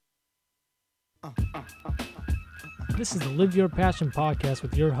This is the Live Your Passion podcast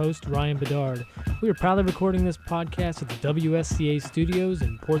with your host, Ryan Bedard. We are proudly recording this podcast at the WSCA studios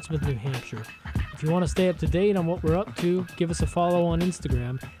in Portsmouth, New Hampshire. If you want to stay up to date on what we're up to, give us a follow on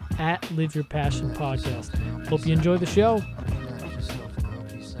Instagram at Live Your Passion Podcast. Hope you enjoy the show.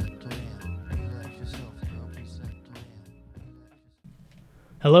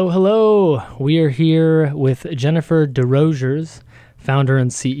 Hello. We are here with Jennifer Desrosiers, founder and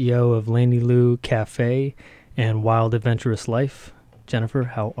CEO of Laney Cafe and Wild Adventurous Life. Jennifer,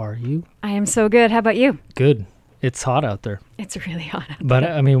 how are you? I am so good. How about you? Good. It's hot out there. It's really hot out there. But,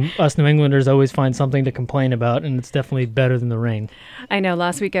 I mean, us New Englanders always find something to complain about, and it's definitely better than the rain. I know.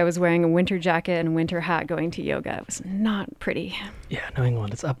 Last week I was wearing a winter jacket and winter hat going to yoga. It was not pretty. Yeah, New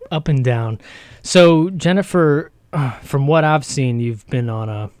England, it's up and down. So, Jennifer, from what I've seen, you've been on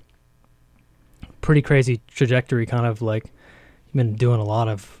a pretty crazy trajectory, kind of like you've been doing a lot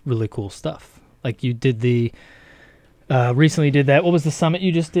of really cool stuff. Like you did recently did that. What was the summit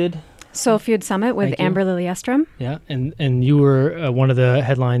you just did? Soul Food Summit with Amber Lily Estrom. Yeah, and you were one of the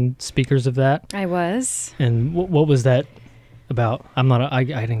headline speakers of that. I was. And what was that about? I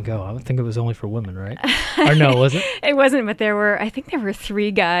didn't go. I think it was only for women, right? Or no, was it? It wasn't, but I think there were 3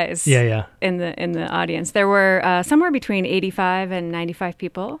 guys. Yeah. In the audience, there were somewhere between 85 and 95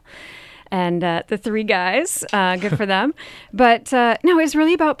 people. And the 3 guys, good for them. But no, it's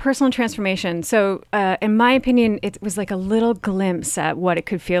really about personal transformation. So in my opinion, it was like a little glimpse at what it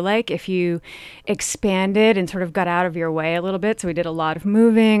could feel like if you expanded and sort of got out of your way a little bit. So we did a lot of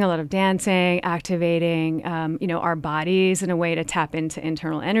moving, a lot of dancing, activating, our bodies in a way to tap into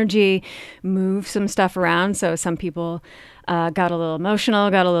internal energy, move some stuff around. So some people got a little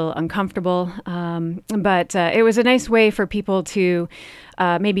emotional, got a little uncomfortable. But it was a nice way for people to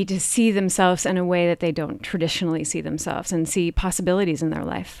maybe to see themselves in a way that they don't traditionally see themselves and see possibilities in their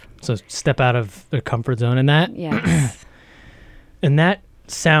life. So step out of their comfort zone. And that, yes. And that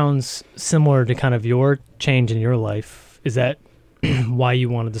sounds similar to kind of your change in your life. Is that why you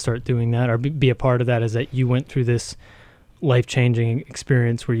wanted to start doing that or be a part of that? Is that you went through this life-changing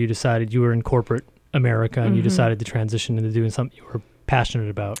experience where you decided you were in corporate America and you decided to transition into doing something you were passionate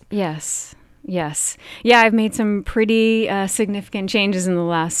about? Yes. Yeah, I've made some pretty significant changes in the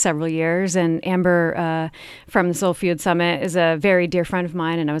last several years. And Amber from the Soul Food Summit is a very dear friend of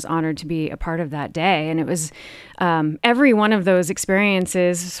mine, and I was honored to be a part of that day. And it was every one of those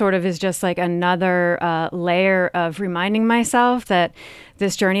experiences sort of is just like another layer of reminding myself that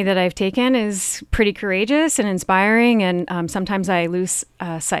this journey that I've taken is pretty courageous and inspiring. And sometimes I lose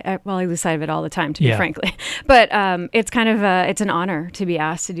sight. I lose sight of it all the time, to be frankly. But it's kind of it's an honor to be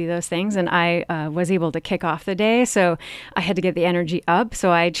asked to do those things. And I was able to kick off the day, so I had to get the energy up.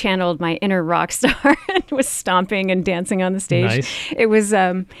 So I channeled my inner rock star and was stomping and dancing on the stage. Nice. It was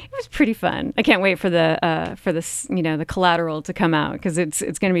pretty fun. I can't wait for the collateral to come out because it's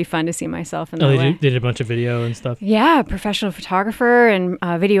going to be fun to see myself in that way. Did a bunch of video and stuff. Yeah, professional photographer and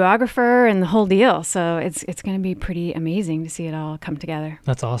videographer and the whole deal. So it's going to be pretty amazing to see it all come together.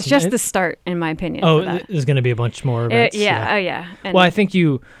 That's awesome. It's just the start, in my opinion. There's going to be a bunch more events. Yeah. And well, I think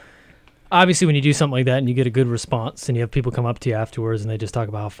obviously when you do something like that and you get a good response and you have people come up to you afterwards and they just talk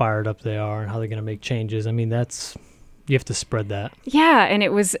about how fired up they are and how they're going to make changes. I mean, you have to spread that. Yeah, and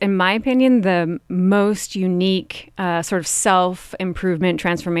it was, in my opinion, the most unique sort of self-improvement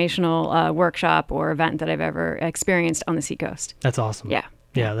transformational workshop or event that I've ever experienced on the Seacoast. That's awesome. Yeah.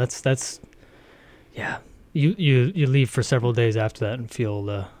 Yeah, that's you leave for several days after that and feel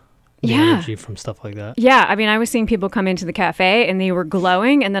the energy from stuff like that. Yeah, I mean, I was seeing people come into the cafe and they were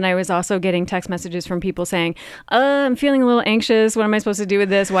glowing, and then I was also getting text messages from people saying, I'm feeling a little anxious. What am I supposed to do with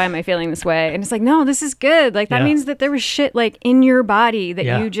this? Why am I feeling this way? And it's like, no, this is good. Like, that means that there was shit like in your body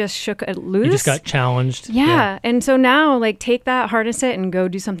that you just shook loose. You just got challenged. Yeah. And so now, like, take that, harness it, and go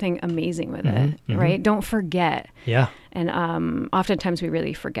do something amazing with it, right? Don't forget. Yeah. And oftentimes we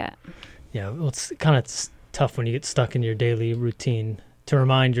really forget. Yeah, well, it's kind of tough when you get stuck in your daily routine to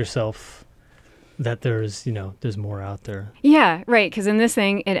remind yourself that there's more out there. Yeah, right. Because in this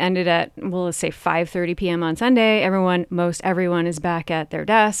thing, it ended at, let's say 5:30 p.m. on Sunday. Most everyone is back at their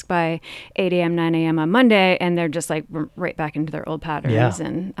desk by 8 a.m., 9 a.m. on Monday, and they're just like right back into their old patterns. Yeah.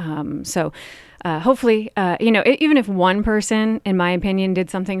 And so hopefully, even if one person, in my opinion,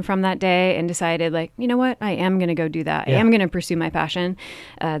 did something from that day and decided, like, you know what, I am going to go do that. I am going to pursue my passion.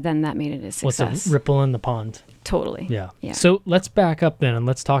 Then that made it a success. What's a ripple in the pond? Totally. Yeah. So let's back up then and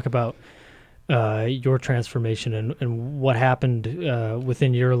let's talk about your transformation and what happened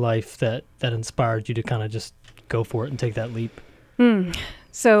within your life that inspired you to kind of just go for it and take that leap.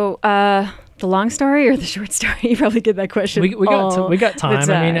 So The long story or the short story? You probably get that question. We got time.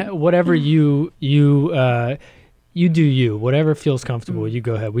 I mean, whatever you do you. Whatever feels comfortable, you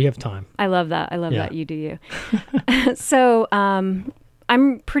go ahead. We have time. I love that. That. You do you. So I'm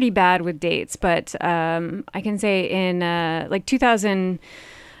pretty bad with dates, but I can say in like 2011-ish,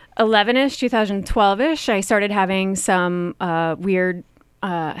 2012-ish, I started having some weird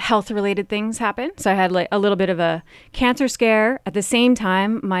health-related things happen. So I had like a little bit of a cancer scare. At the same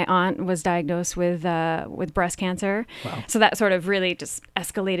time, my aunt was diagnosed with breast cancer. Wow. So that sort of really just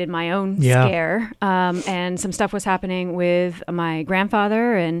escalated my own scare. And some stuff was happening with my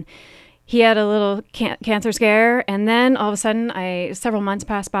grandfather, and he had a little cancer scare. And then all of a sudden, several months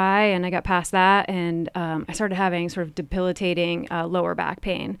passed by, and I got past that, and I started having sort of debilitating lower back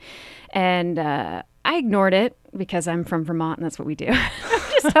pain. And I ignored it because I'm from Vermont and that's what we do.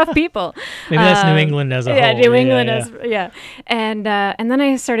 Just tough people. Maybe that's New England as a whole. New England And then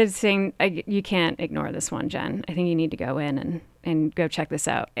I started saying, you can't ignore this one, Jen. I think you need to go in and go check this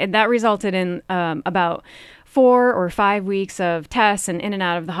out. And that resulted in about 4 or 5 weeks of tests and in and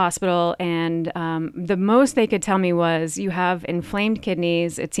out of the hospital. And the most they could tell me was, you have inflamed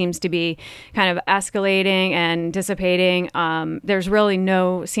kidneys. It seems to be kind of escalating and dissipating. There's really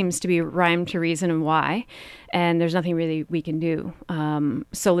seems to be rhyme to reason of why. And there's nothing really we can do.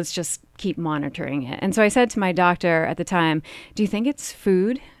 So let's just keep monitoring it. And so I said to my doctor at the time, do you think it's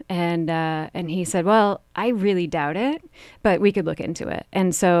food? And he said, well, I really doubt it, but we could look into it.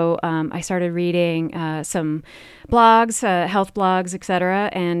 And so I started reading some blogs, health blogs, et cetera,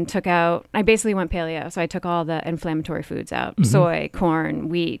 and I basically went paleo. So I took all the inflammatory foods out, soy, corn,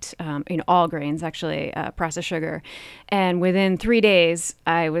 wheat, all grains, actually, processed sugar. And within 3 days,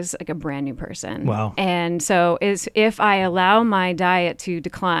 I was like a brand new person. Wow. And so if I allow my diet to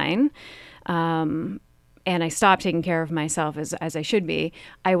decline, and I stop taking care of myself as I should be,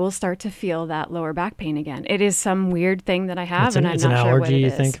 I will start to feel that lower back pain again. It is some weird thing that I have, and I'm not sure what it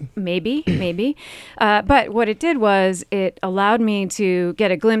is. It's an allergy, you think? Maybe. But what it did was it allowed me to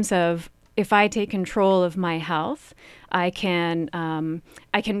get a glimpse of, if I take control of my health, I can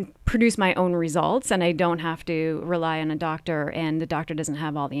produce my own results, and I don't have to rely on a doctor, and the doctor doesn't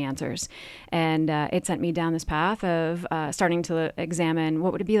have all the answers. And it sent me down this path of starting to examine,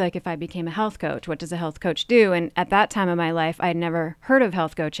 what would it be like if I became a health coach? What does a health coach do? And at that time of my life, I had never heard of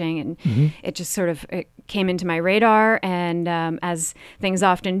health coaching, and it just sort of came into my radar, and as things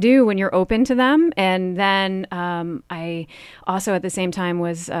often do when you're open to them. And then I also at the same time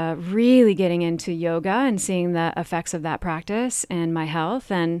was really getting into yoga and seeing the effects of that practice and my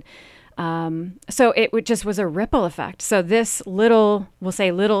health. And so it just was a ripple effect. So this little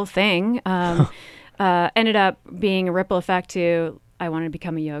thing ended up being a ripple effect to, I wanted to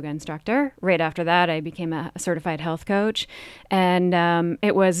become a yoga instructor. Right after that, I became a certified health coach. And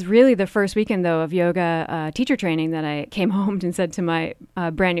it was really the first weekend, though, of yoga teacher training that I came home and said to my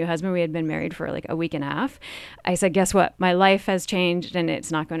brand new husband, we had been married for like a week and a half. I said, guess what? My life has changed, and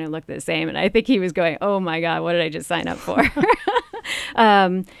it's not going to look the same. And I think he was going, oh my God, what did I just sign up for?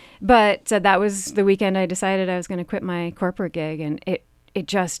 But that was the weekend I decided I was going to quit my corporate gig. And it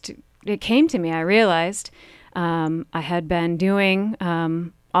came to me. I realized I had been doing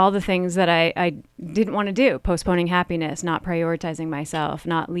all the things that I didn't want to do, postponing happiness, not prioritizing myself,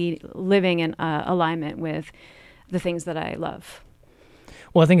 not living in alignment with the things that I love.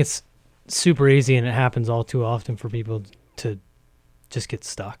 Well, I think it's super easy, and it happens all too often for people to just get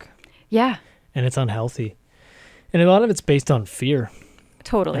stuck. Yeah. And it's unhealthy. And a lot of it's based on fear.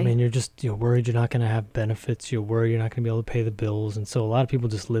 Totally. I mean, you're worried you're not going to have benefits. You're worried you're not going to be able to pay the bills. And so a lot of people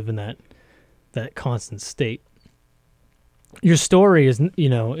just live in that constant state. Your story is,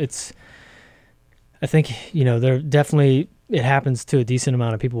 I think, there definitely, it happens to a decent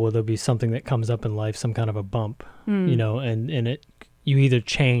amount of people where there'll be something that comes up in life, some kind of a bump, and you either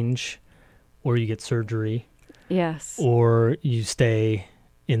change or you get surgery. Yes. Or you stay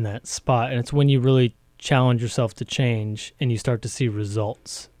in that spot. And it's when you really challenge yourself to change and you start to see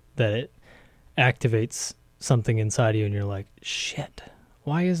results that it activates something inside you, and you're like, shit,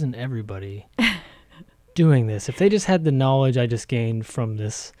 why isn't everybody doing this? If they just had the knowledge I just gained from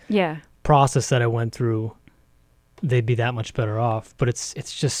this process that I went through, they'd be that much better off. But it's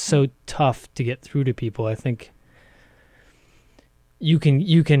just so tough to get through to people. I think you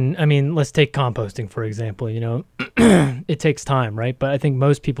can, I mean, let's take composting, for example, it takes time, right? But I think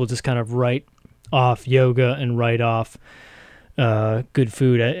most people just kind of write off yoga and write off good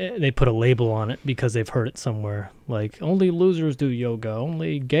food. They put a label on it because they've heard it somewhere, like only losers do yoga,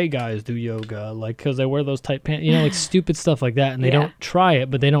 only gay guys do yoga, like because they wear those tight pants, like stupid stuff like that. And they don't try it,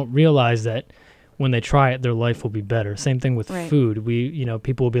 but they don't realize that when they try it, their life will be better. Same thing with food.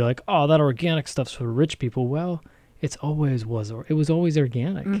 People will be like, oh, that organic stuff's for rich people. Well, it was always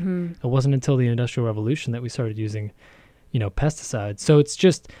organic. Mm-hmm. It wasn't until the Industrial Revolution that we started using, pesticides. So it's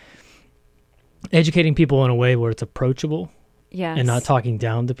just educating people in a way where it's approachable. Yes. And not talking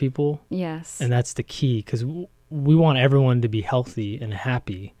down to people. Yes. And that's the key, because we want everyone to be healthy and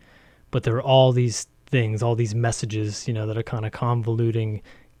happy, but there are all these things, all these messages, that are kind of convoluting,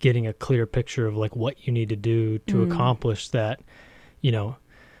 getting a clear picture of like what you need to do to accomplish that, the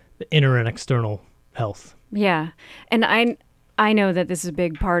inner and external health. Yeah. And I know that this is a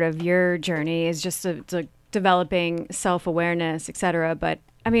big part of your journey, is just to developing self-awareness, et cetera. But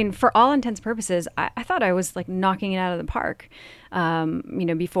I mean, for all intents and purposes, I thought I was like knocking it out of the park,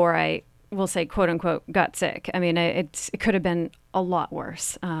 before I will say, quote unquote, got sick. I mean, it could have been a lot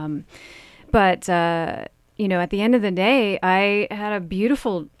worse. But at the end of the day, I had a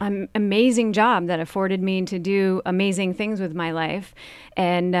beautiful, amazing job that afforded me to do amazing things with my life.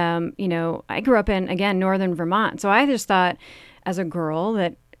 And, I grew up in, again, northern Vermont. So I just thought as a girl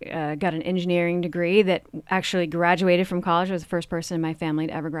that got an engineering degree, that actually graduated from college. I was the first person in my family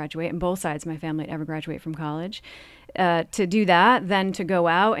to ever graduate, and both sides of my family to ever graduate from college. To do that, then to go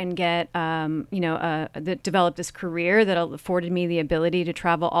out and get, develop this career that afforded me the ability to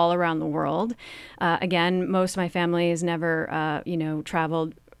travel all around the world. Again, most of my family has never,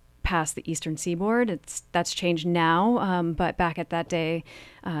 traveled past the eastern seaboard. That's changed now, but back at that day,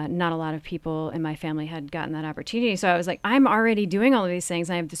 not a lot of people in my family had gotten that opportunity. So I was like, I'm already doing all of these things.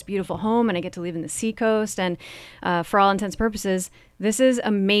 I have this beautiful home, and I get to live in the seacoast. And for all intents and purposes, this is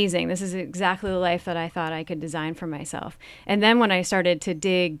amazing. This is exactly the life that I thought I could design for myself. And then when I started to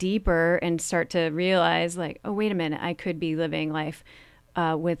dig deeper and start to realize, like, oh, wait a minute, I could be living life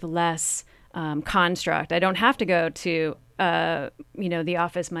with less construct. I don't have to go to the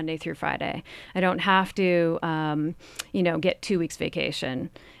office Monday through Friday. I don't have to, get 2 weeks vacation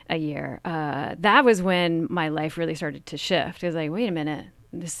a year. That was when my life really started to shift. It was like, wait a minute,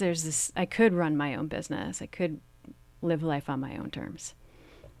 I could run my own business. I could live life on my own terms.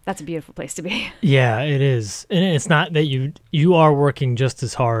 That's a beautiful place to be. Yeah, it is. And it's not that you are working just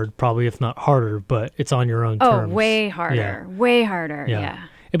as hard, probably if not harder, but it's on your own terms. Oh, way harder. Yeah. Way harder. Yeah.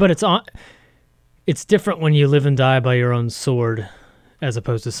 But it's different when you live and die by your own sword, as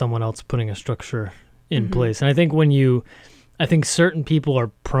opposed to someone else putting a structure in place. And I think certain people are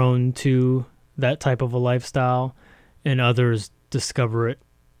prone to that type of a lifestyle, and others discover it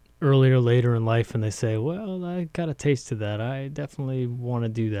earlier, later in life, and they say, well, I got a taste of that. I definitely want to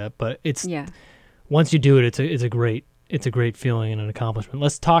do that. But once you do it, it's a great feeling and an accomplishment.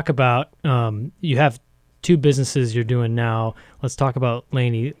 Let's talk about, you have 2 businesses you're doing now. Let's talk about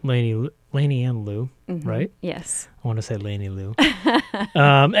Laney and Lou, right? Yes. I want to say Laney Lou.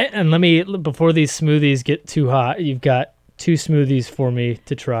 And before these smoothies get too hot, you've got 2 smoothies for me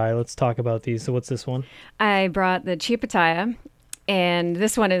to try. Let's talk about these. So what's this one? I brought the chia pitaya, and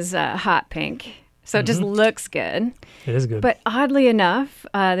this one is hot pink. So it just looks good. It is good. But oddly enough,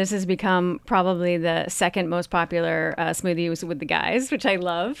 this has become probably the second most popular smoothie with the guys, which I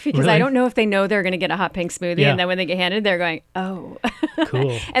love, because Really? I don't know if they know they're going to get a hot pink smoothie. Yeah. And then when they get handed, they're going, oh.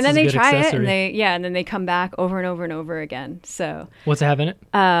 Cool. And then they try accessory. it, and then they come back over and over and over again. So What's it have in it?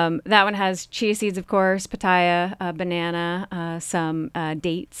 that one has chia seeds, of course, pitaya, banana, some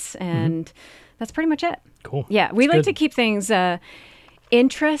dates, and that's pretty much it. Cool. Yeah, we It's like good. to keep things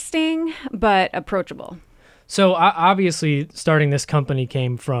interesting but approachable. So obviously starting this company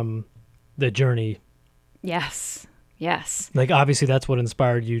came from the journey. Yes. Like obviously that's what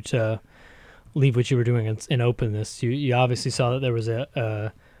inspired you to leave what you were doing and open this. You obviously saw that there was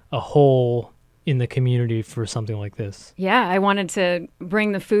a hole in the community for something like this. Yeah, I wanted to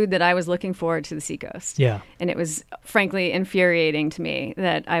bring the food that I was looking for to the seacoast. Yeah. And it was frankly infuriating to me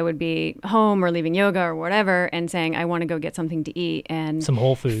that I would be home or leaving yoga or whatever and saying, I want to go get something to eat, and Some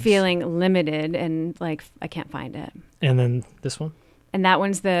Whole Foods. feeling limited and like I can't find it. And then this one? And that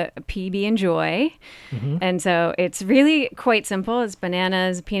one's the PB and Joy. And so it's really quite simple. It's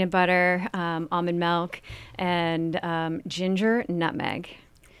bananas, peanut butter, almond milk, and ginger, nutmeg.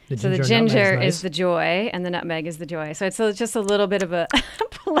 So the ginger nice. is the joy, and the nutmeg is the joy. So it's just a little bit of a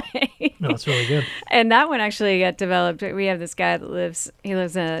play. No, it's really good. And that one actually got developed. We have this guy that lives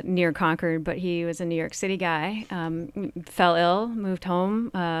near Concord, but he was a New York City guy, fell ill, moved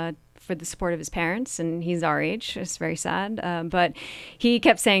home for the support of his parents, and he's our age. It's very sad. But he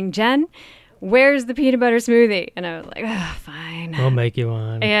kept saying, Jen, where's the peanut butter smoothie? And I was like, oh, fine. We'll make you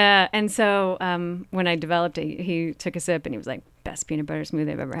one. Yeah. And so when I developed it, he took a sip and he was like, best peanut butter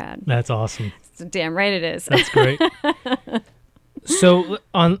smoothie I've ever had. That's awesome. So damn right it is. That's great. So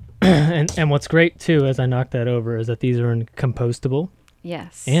And what's great too, as I knock that over, is that these are in compostable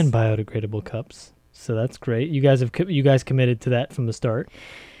Yes. and biodegradable cups. So that's great. You guys committed to that from the start.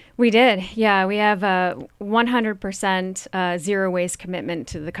 We did. Yeah, we have a 100% zero waste commitment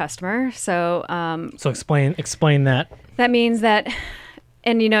to the customer. So So explain that. that means that,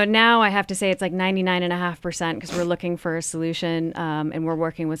 and now I have to say it's like 99.5% because we're looking for a solution and we're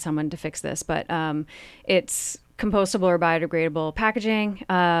working with someone to fix this. But it's compostable or biodegradable packaging,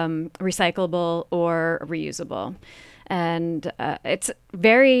 recyclable or reusable. And it's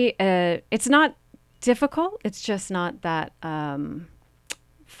it's not difficult. It's just not that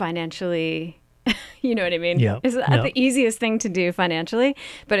financially, you know what I mean? Yeah. It's not the easiest thing to do financially,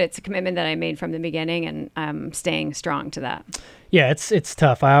 but it's a commitment that I made from the beginning, and I'm staying strong to that. Yeah, it's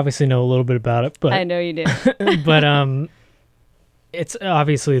tough. I obviously know a little bit about it, but I know you do. but it's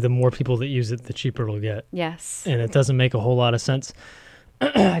obviously the more people that use it, the cheaper it'll get. Yes. And it doesn't make a whole lot of sense.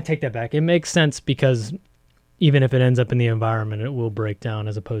 I take that back. It makes sense because even if it ends up in the environment, it will break down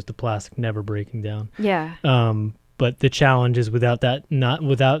as opposed to plastic never breaking down. Yeah. But the challenge is without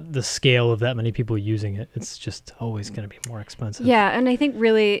the scale of that many people using it, it's just always going to be more expensive. Yeah, and I think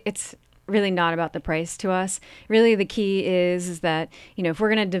really it's really not about the price to us. Really the key is that, if we're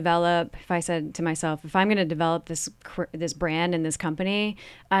going to develop, if I said to myself, if I'm going to develop this brand and this company,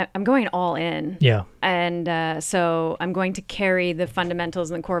 I'm going all in. Yeah. And so I'm going to carry the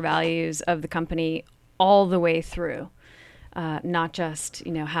fundamentals and the core values of the company all the way through. Not just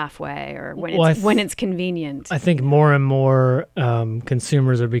halfway or when it's convenient. I think more and more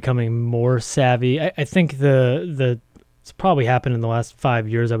consumers are becoming more savvy. I think it's probably happened in the last 5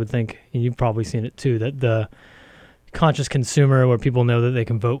 years. I would think, and you've probably seen it too, that the conscious consumer, where people know that they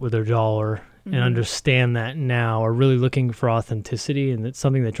can vote with their dollar and understand that now, are really looking for authenticity. And it's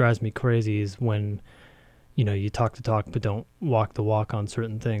something that drives me crazy is when you talk the talk but don't walk the walk on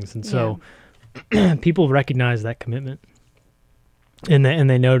certain things. And so people recognize that commitment. And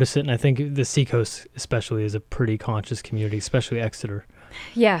they notice it, and I think the Seacoast especially is a pretty conscious community, especially Exeter.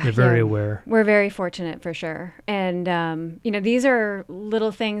 Yeah, they're very aware. We're very fortunate for sure, and these are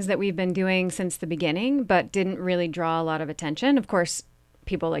little things that we've been doing since the beginning, but didn't really draw a lot of attention. Of course,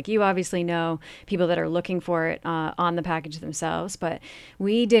 people like you obviously know, people that are looking for it on the package themselves, but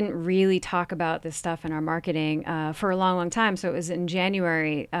we didn't really talk about this stuff in our marketing for a long, long time. So it was in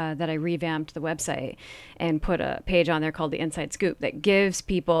January that I revamped the website and put a page on there called the Inside Scoop that gives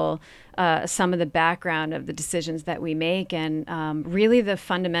people some of the background of the decisions that we make and really the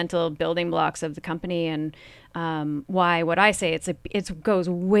fundamental building blocks of the company and why what I say it goes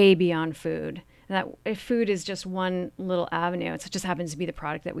way beyond food. That if food is just one little avenue, it just happens to be the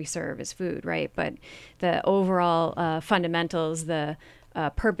product that we serve is food, right? But the overall fundamentals, the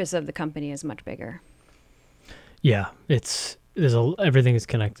purpose of the company is much bigger. Yeah, everything is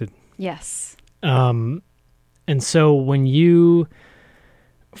connected. Yes. And so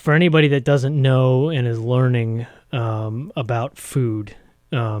for anybody that doesn't know and is learning about food,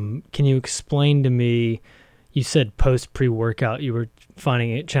 can you explain to me? You said pre-workout, you were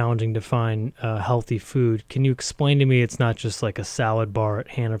finding it challenging to find healthy food. Can you explain to me it's not just like a salad bar at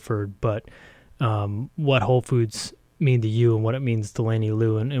Hannaford, but what Whole Foods mean to you and what it means to Laney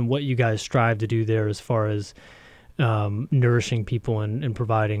Lou and what you guys strive to do there as far as nourishing people and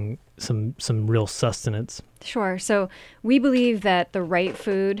providing some real sustenance? Sure. So we believe that the right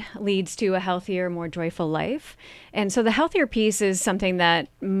food leads to a healthier, more joyful life. And so the healthier piece is something that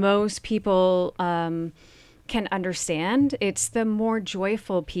most people can understand. It's the more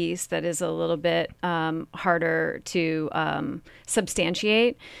joyful piece that is a little bit harder to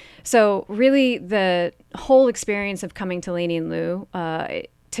substantiate. So really the whole experience of coming to Laney and Lou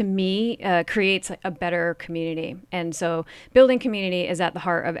to me, creates a better community. And so building community is at the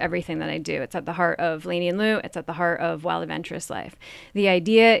heart of everything that I do. It's at the heart of Laney and Lou. It's at the heart of Wild Adventurous Life. The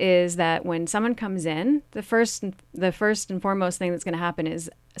idea is that when someone comes in, the first and foremost thing that's going to happen is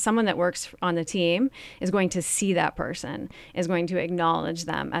someone that works on the team is going to see that person, is going to acknowledge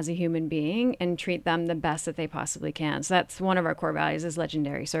them as a human being and treat them the best that they possibly can. So that's one of our core values is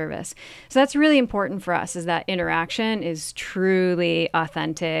legendary service. So that's really important for us, is that interaction is truly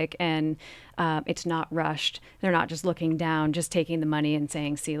authentic and it's not rushed. They're not just looking down, just taking the money and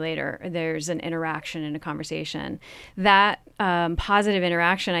saying, see you later. There's an interaction and a conversation. That positive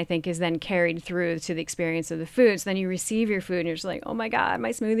interaction, I think, is then carried through to the experience of the food. So then you receive your food and you're just like, oh my God, my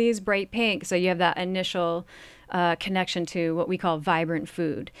smoothie is bright pink. So you have that initial connection to what we call vibrant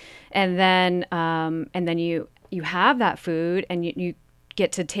food. And then you have that food and you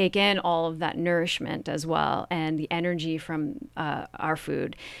get to take in all of that nourishment as well and the energy from our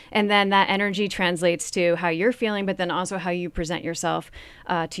food. And then that energy translates to how you're feeling, but then also how you present yourself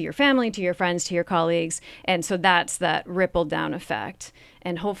to your family, to your friends, to your colleagues. And so that's that ripple down effect.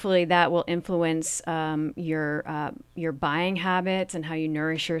 And hopefully that will influence your buying habits and how you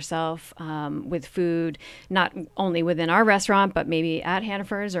nourish yourself with food, not only within our restaurant, but maybe at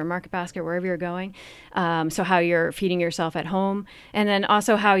Hannaford's or Market Basket, wherever you're going. So how you're feeding yourself at home, and then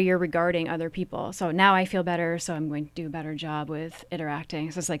also how you're regarding other people. So now I feel better, so I'm going to do a better job with interacting.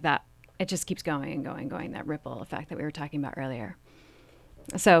 So it's like that. It just keeps going and going, going, that ripple effect that we were talking about earlier.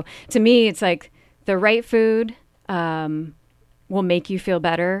 So to me, it's like the right food will make you feel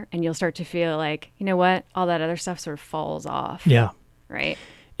better, and you'll start to feel like, you know what, all that other stuff sort of falls off. Yeah. Right.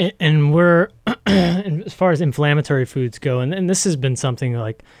 And we're, as far as inflammatory foods go, and this has been something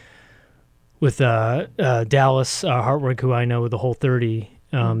like with Dallas Hartwig, who I know with the Whole30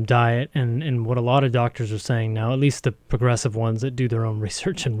 diet, and what a lot of doctors are saying now, at least the progressive ones that do their own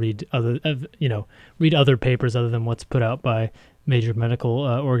research and read other papers other than what's put out by major medical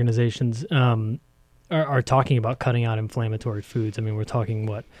organizations, are talking about cutting out inflammatory foods. I mean, we're talking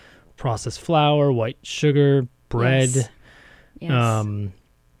processed flour, white sugar, bread, Yes.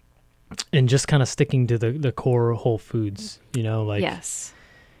 And just kind of sticking to the core whole foods, Yes.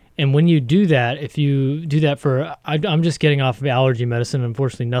 And when you do that, if you do that I'm just getting off of allergy medicine.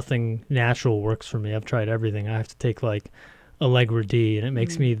 Unfortunately, nothing natural works for me. I've tried everything. I have to take like Allegra D, and it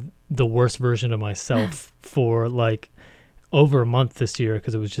makes me the worst version of myself for like over a month this year,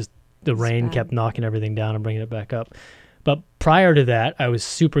 because it was just the rain kept knocking everything down and bringing it back up. But prior to that, I was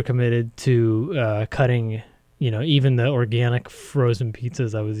super committed to cutting, even the organic frozen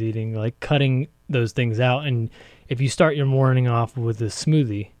pizzas I was eating, like cutting those things out. And if you start your morning off with a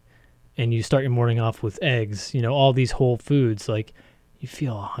smoothie and you start your morning off with eggs, all these whole foods, like you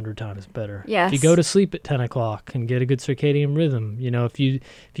feel 100 times better. Yes. If you go to sleep at 10 o'clock and get a good circadian rhythm, if you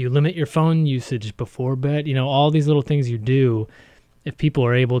limit your phone usage before bed, all these little things you do, if people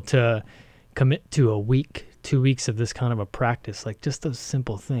are able to commit to a week, 2 weeks of this kind of a practice, like just those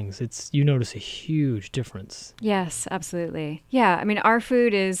simple things, you notice a huge difference. Yes, absolutely. Yeah. I mean, our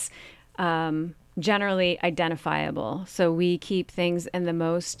food is generally identifiable. So we keep things in the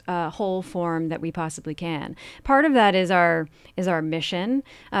most whole form that we possibly can. Part of that is our mission.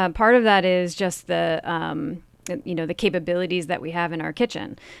 Part of that is just the capabilities that we have in our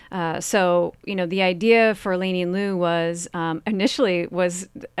kitchen. So the idea for Laney and Lou was initially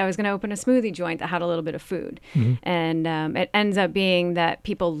I was going to open a smoothie joint that had a little bit of food, and it ends up being that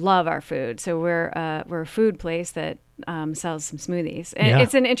people love our food. So we're a food place that sells some smoothies. And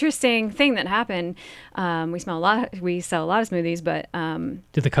it's an interesting thing that happened. We sell a lot of smoothies, but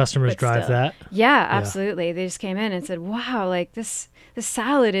did the customers drive that? Yeah, absolutely. They just came in and said, "Wow, like this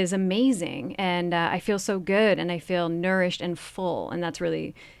salad is amazing, and I feel so good, and I feel nourished and full." And that's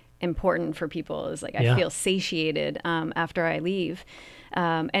really important for people. Is like I feel satiated after I leave.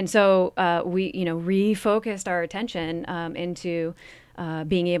 And so we refocused our attention into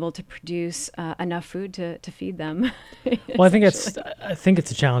being able to produce enough food to feed them. Well, I think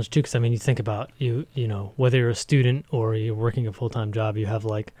it's a challenge too, because I mean, you think about whether you're a student or you're working a full-time job, you have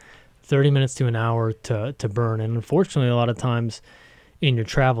like 30 minutes to an hour to burn, and unfortunately, a lot of times in your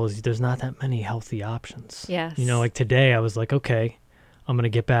travels, there's not that many healthy options. Yes. Like today, I was like, okay, I'm gonna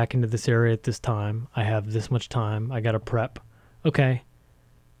get back into this area at this time. I have this much time. I gotta prep. Okay,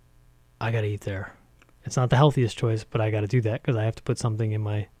 I gotta eat there. It's not the healthiest choice, but I got to do that because I have to put something in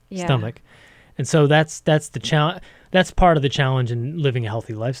my stomach. And so that's the challenge. That's part of the challenge in living a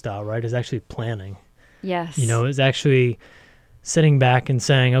healthy lifestyle, right? Is actually planning. Yes. Is actually sitting back and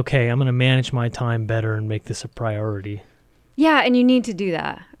saying, okay, I'm going to manage my time better and make this a priority. Yeah, and you need to do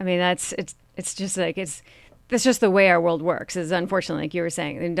that. I mean, it's just like that's just the way our world works. Is unfortunately, like you were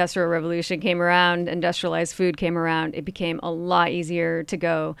saying, the Industrial Revolution came around, industrialized food came around. It became a lot easier to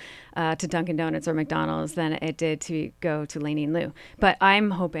go to Dunkin' Donuts or McDonald's than it did to go to Laney and Lou. But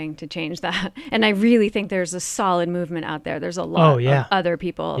I'm hoping to change that. And I really think there's a solid movement out there. There's a lot of other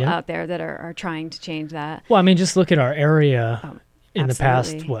people out there that are trying to change that. Well, I mean, just look at our area in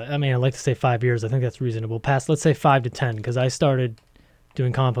absolutely. The past, I'd like to say 5 years. I think that's reasonable. Past, let's say 5 to 10, because I started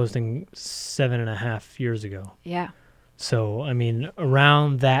doing composting 7.5 years ago. Yeah. So, I mean,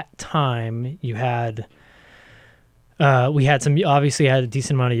 around that time, we had obviously had a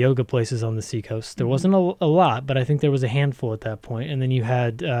decent amount of yoga places on the seacoast. There wasn't a lot, but I think there was a handful at that point. And then you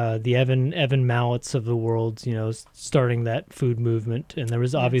had the Evan Mallets of the world, starting that food movement. And there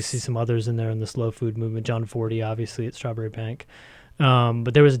was obviously some others in there in the slow food movement. John Forty, obviously, at Strawberry Bank.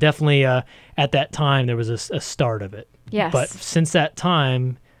 But there was definitely, at that time, there was a start of it. Yes. But since that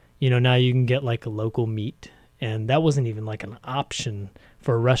time, now you can get like a local meat. And that wasn't even like an option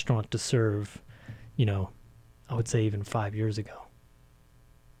for a restaurant to serve, I would say even 5 years ago.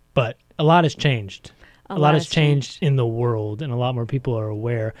 But a lot has changed. A lot has changed in the world, and a lot more people are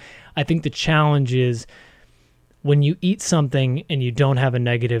aware. I think the challenge is when you eat something and you don't have a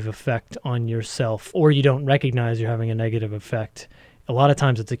negative effect on yourself, or you don't recognize you're having a negative effect, a lot of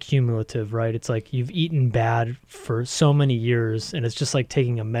times it's accumulative, right? It's like you've eaten bad for so many years, and it's just like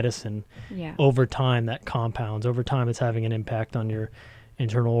taking a medicine. Yeah. Over time, that compounds. Over time, it's having an impact on your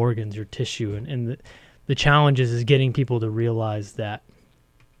internal organs, your tissue. And the challenge is getting people to realize that.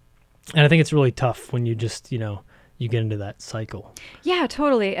 And I think it's really tough when you just, you get into that cycle. Yeah,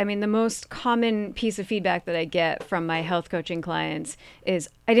 totally. I mean, the most common piece of feedback that I get from my health coaching clients is,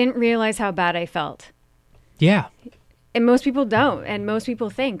 I didn't realize how bad I felt. Yeah. And most people don't. And most people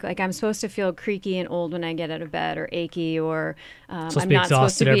think like I'm supposed to feel creaky and old when I get out of bed, or achy, or I'm not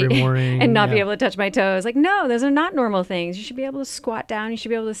supposed to be every morning and not be able to touch my toes. Like, no, those are not normal things. You should be able to squat down. You should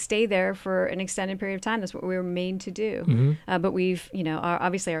be able to stay there for an extended period of time. That's what we were made to do. Mm-hmm. But we've,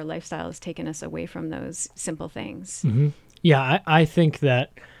 obviously our lifestyle has taken us away from those simple things. Mm-hmm. Yeah, I think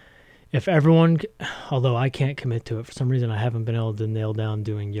that if everyone, although I can't commit to it, for some reason I haven't been able to nail down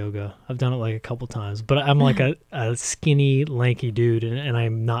doing yoga. I've done it like a couple times, but I'm like a skinny, lanky dude, and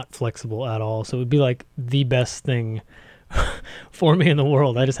I'm not flexible at all. So it would be like the best thing for me in the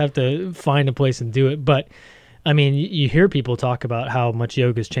world. I just have to find a place and do it. But I mean, you hear people talk about how much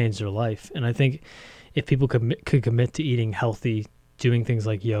yoga has changed their life. And I think if people could commit to eating healthy, doing things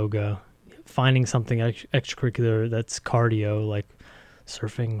like yoga, finding something extracurricular that's cardio, like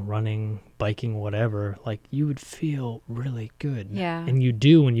surfing, running, biking, whatever, like you would feel really good. Yeah. And you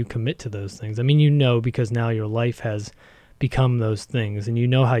do when you commit to those things. I mean, because now your life has become those things and you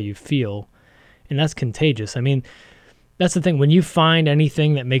know how you feel, and that's contagious. I mean, that's the thing. When you find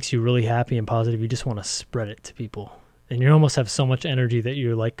anything that makes you really happy and positive, you just want to spread it to people. And you almost have so much energy that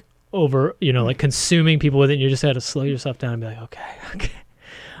you're like over, like consuming people with it. And you just have to slow yourself down and be like, okay.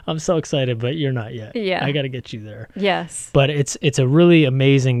 I'm so excited, but you're not yet. Yeah. I got to get you there. Yes. But it's a really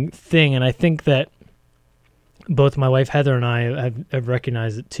amazing thing. And I think that both my wife, Heather, and I have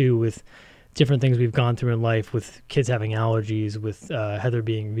recognized it too with different things we've gone through in life, with kids having allergies, with Heather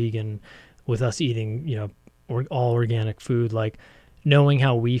being vegan, with us eating, all organic food, like knowing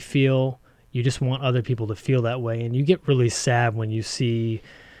how we feel, you just want other people to feel that way. And you get really sad when you see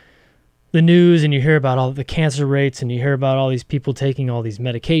the news and you hear about all the cancer rates and you hear about all these people taking all these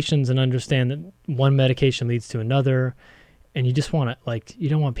medications, and understand that one medication leads to another. And you just want to, like, you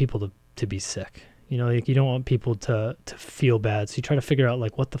don't want people to be sick. Like you don't want people to feel bad. So you try to figure out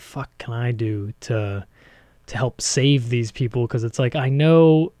like, what the fuck can I do to help save these people? Because it's like, I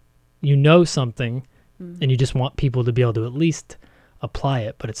know something and you just want people to be able to at least apply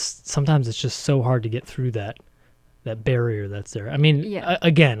it. But sometimes it's just so hard to get through that barrier that's there. I mean,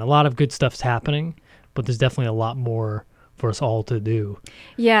 again, a lot of good stuff's happening, but there's definitely a lot more for us all to do.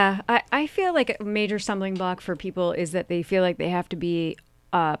 Yeah. I feel like a major stumbling block for people is that they feel like they have to be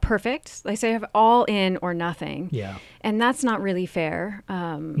perfect. They say have all in or nothing. Yeah. And that's not really fair.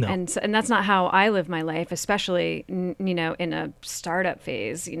 No. And that's not how I live my life, especially, in a startup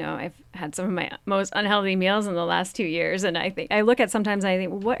phase. I've had some of my most unhealthy meals in the last 2 years. And I look at sometimes and I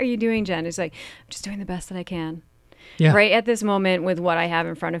think, well, what are you doing, Jen? It's like, I'm just doing the best that I can. Yeah. Right at this moment with what I have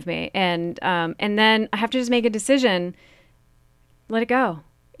in front of me. And then I have to just make a decision, let it go.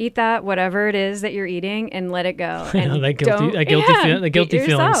 Eat that, whatever it is that you're eating, and let it go. And that guilty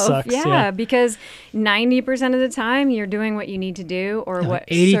feeling sucks. Yeah, because 90% of the time you're doing what you need to do, or what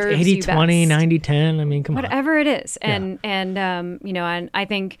 80, serves 80, you 20, best. 90, 10. I mean, come on. Whatever it is. And I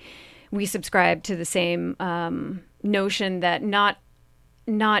think we subscribe to the same notion that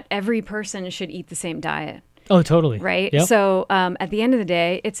not every person should eat the same diet. Oh, totally. Right. Yep. So at the end of the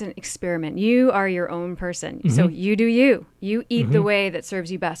day, it's an experiment. You are your own person. Mm-hmm. So you do you. You eat the way that serves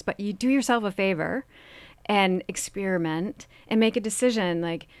you best, but you do yourself a favor and experiment and make a decision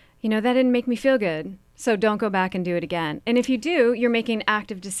like, that didn't make me feel good. So don't go back and do it again. And if you do, you're making an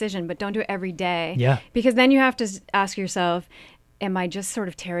active decision, but don't do it every day. Yeah. Because then you have to ask yourself, am I just sort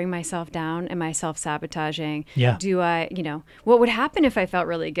of tearing myself down? Am I self-sabotaging? Yeah. Do I, what would happen if I felt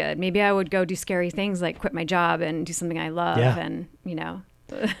really good? Maybe I would go do scary things like quit my job and do something I love. Yeah. And,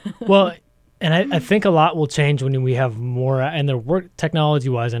 Well, and I think a lot will change when we have more, and they're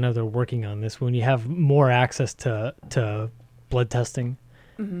technology-wise, I know they're working on this, when you have more access to blood testing,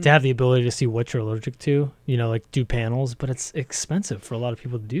 to have the ability to see what you're allergic to, like do panels, but it's expensive for a lot of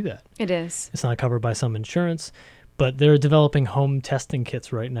people to do that. It is. It's not covered by some insurance. but they're developing home testing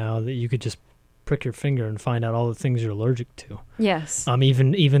kits right now that you could just prick your finger and find out all the things you're allergic to. Yes.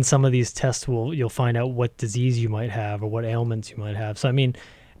 Even some of these tests you'll find out what disease you might have or what ailments you might have. So I mean,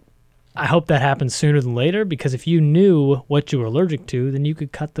 I hope that happens sooner than later, because if you knew what you were allergic to, then you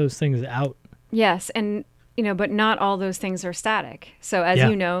could cut those things out. Yes, and but not all those things are static. So as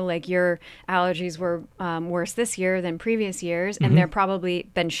you know, like your allergies were worse this year than previous years, and they're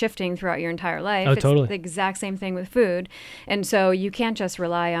probably been shifting throughout your entire life. Oh, totally. It's the exact same thing with food. And so you can't just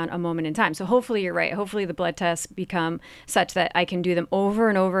rely on a moment in time. So hopefully you're right. Hopefully the blood tests become such that I can do them over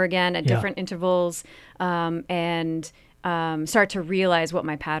and over again at different intervals, and start to realize what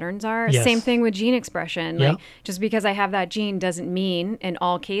my patterns are. Yes. Same thing with gene expression. Like just because I have that gene doesn't mean in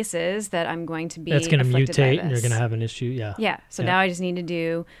all cases that I'm going to be That's going to afflicted by mutate this. and you're going to have an issue. Yeah. Yeah. So now I just need to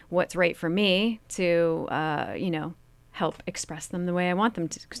do what's right for me to, help express them the way I want them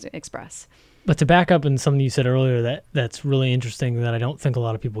to express. But to back up on something you said earlier that's really interesting that I don't think a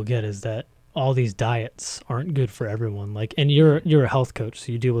lot of people get is that all these diets aren't good for everyone. Like, and you're a health coach,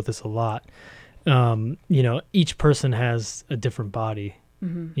 so you deal with this a lot. Each person has a different body,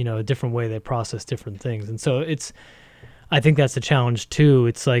 a different way they process different things. And so I think that's the challenge too.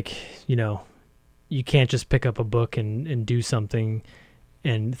 It's like, you can't just pick up a book and do something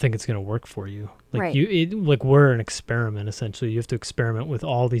and think it's going to work for you. Like right. We're an experiment, essentially. You have to experiment with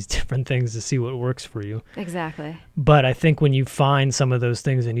all these different things to see what works for you. Exactly. But I think when you find some of those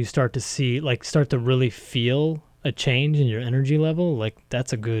things and you start to really feel a change in your energy level, like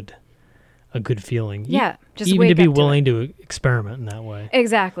that's a good feeling. Yeah. Just even wake to be up willing to experiment in that way.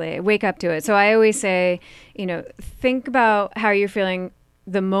 Exactly. Wake up to it. So I always say, think about how you're feeling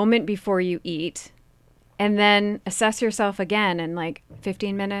the moment before you eat, and then assess yourself again in like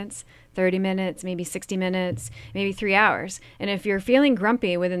 15 minutes, 30 minutes, maybe 60 minutes, maybe 3 hours. And if you're feeling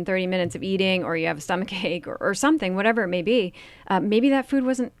grumpy within 30 minutes of eating, or you have a stomach ache or something, whatever it may be, maybe that food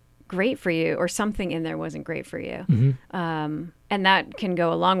wasn't great for you, or something in there wasn't great for you. And that can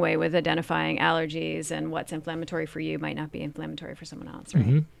go a long way with identifying allergies, and what's inflammatory for you might not be inflammatory for someone else,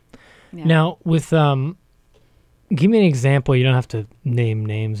 right? Yeah. Now, with give me an example. You don't have to name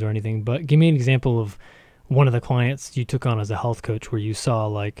names or anything, but give me an example of one of the clients you took on as a health coach where you saw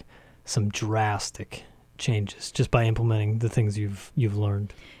like some drastic changes just by implementing the things you've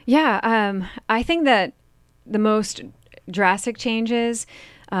learned. Yeah, I think that the most drastic changes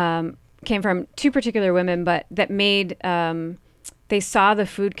came from two particular women, but that made they saw the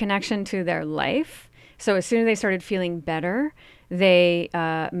food connection to their life. So as soon as they started feeling better, they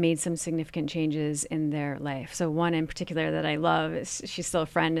made some significant changes in their life. So one in particular that I love she's still a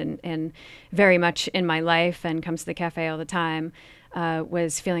friend and very much in my life and comes to the cafe all the time,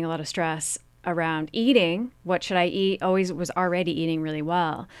 was feeling a lot of stress around eating. What should I eat? Always was already eating really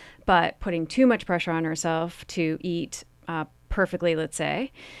well, but putting too much pressure on herself to eat perfectly, let's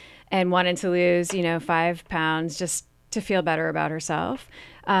say, and wanted to lose, 5 pounds just to feel better about herself.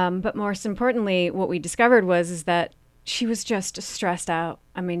 But most importantly, what we discovered is that she was just stressed out.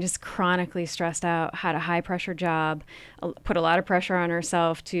 I mean, just chronically stressed out, had a high pressure job, put a lot of pressure on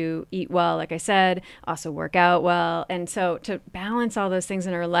herself to eat well, like I said, also work out well. And so to balance all those things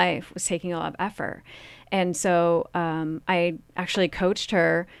in her life was taking a lot of effort. And so I actually coached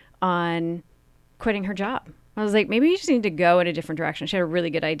her on quitting her job. I was like, maybe you just need to go in a different direction. She had a really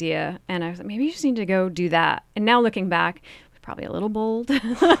good idea. And I was like, maybe you just need to go do that. And now looking back, it was probably a little bold.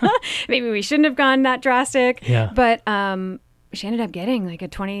 Maybe we shouldn't have gone that drastic. Yeah. But she ended up getting like a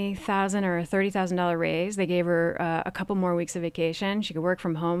 $20,000 or a $30,000 raise. They gave her a couple more weeks of vacation. She could work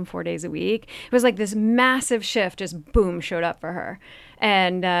from home 4 days a week. It was like this massive shift just boom showed up for her.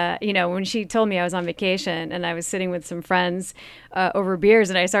 And, when she told me I was on vacation and I was sitting with some friends over beers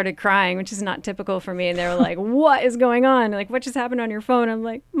and I started crying, which is not typical for me. And they were like, what is going on? Like, what just happened on your phone? I'm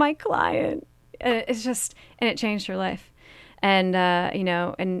like, my client. And it changed her life. And,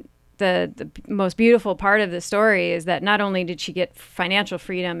 and the most beautiful part of the story is that not only did she get financial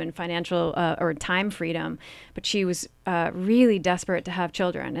freedom and financial or time freedom, but she was really desperate to have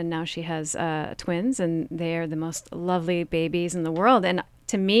children. And now she has twins, and they are the most lovely babies in the world. And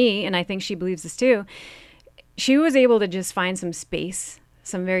to me, and I think she believes this too, she was able to just find some space,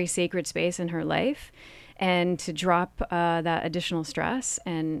 some very sacred space in her life, and to drop that additional stress.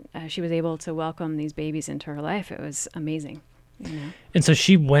 And she was able to welcome these babies into her life. It was amazing. And so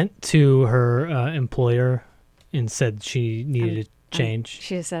she went to her employer and said she needed a change.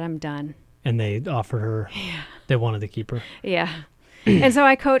 She just said, I'm done. And they offered her, they wanted to keep her. Yeah. And so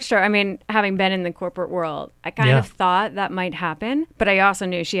I coached her. I mean, having been in the corporate world, I kind of thought that might happen, but I also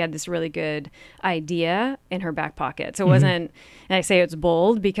knew she had this really good idea in her back pocket. So it wasn't, and I say it's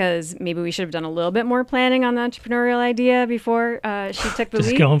bold because maybe we should have done a little bit more planning on the entrepreneurial idea before she took the lead.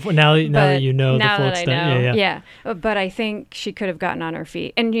 Just going for now that you know the full extent. Yeah. But I think she could have gotten on her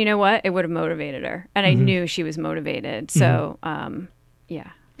feet. And you know what? It would have motivated her. And I knew she was motivated. So,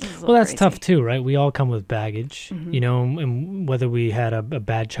 yeah. Well, that's tough too, right? We all come with baggage, you know, and whether we had a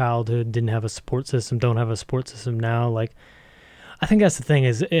bad childhood, didn't have a support system, don't have a support system now, like, I think that's the thing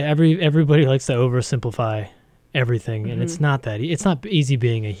is everybody likes to oversimplify everything, and it's not that it's not easy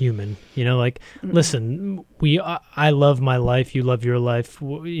being a human, you know, like, listen, I love my life, you love your life,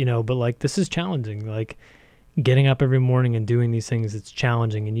 you know, but like, this is challenging, like, getting up every morning and doing these things, it's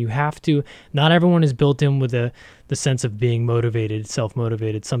challenging, and you have to, not everyone is built in with the sense of being motivated,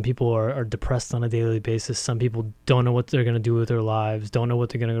 self-motivated. Some people are depressed on a daily basis. Some people don't know what they're going to do with their lives, don't know what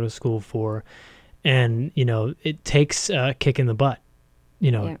they're going to go to school for. And, you know, it takes a kick in the butt,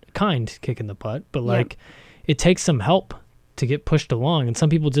 you know, kind kick in the butt, but like it takes some help to get pushed along. And some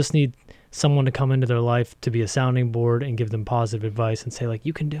people just need someone to come into their life to be a sounding board and give them positive advice and say, like,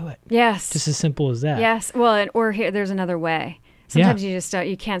 you can do it. Yes. Just as simple as that. Yes. Well, or here, there's another way. Sometimes you just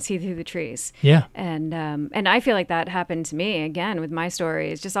you can't see through the trees. Yeah. And I feel like that happened to me again with my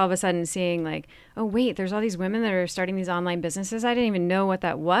stories. Just all of a sudden seeing like, oh wait, there's all these women that are starting these online businesses. I didn't even know what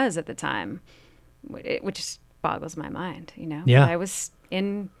that was at the time, which just boggles my mind. You know. Yeah. I was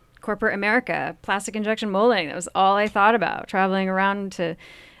in corporate America, plastic injection molding. That was all I thought about. Traveling around to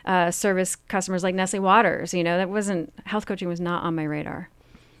service customers like Nestle Waters. You know, that wasn't health coaching was not on my radar.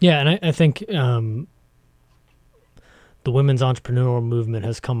 Yeah, and I think. The women's entrepreneurial movement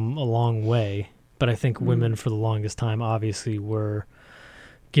has come a long way, but I think women for the longest time obviously were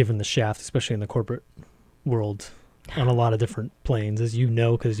given the shaft, especially in the corporate world, on a lot of different planes, as you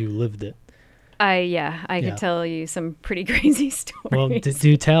know, because you lived it. I could tell you some pretty crazy stories. Well,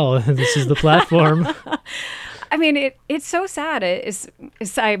 do tell. This is the platform. I mean, it's so sad.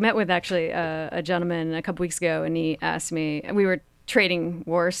 I met with actually a gentleman a couple weeks ago, and he asked me, we were trading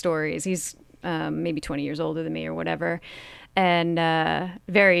war stories. He's maybe 20 years older than me or whatever, and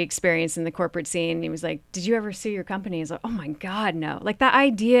very experienced in the corporate scene. He was like, did you ever sue your company? He's like, oh my God, no. Like, that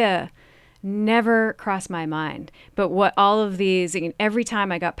idea never crossed my mind. But what all of these, every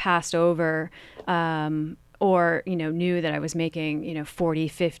time I got passed over or, you know, knew that I was making, you know,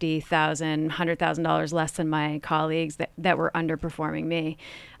 $40,000, $50,000, $100,000 less than my colleagues that were underperforming me,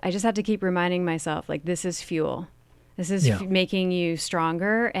 I just had to keep reminding myself, like, this is fuel. This is making you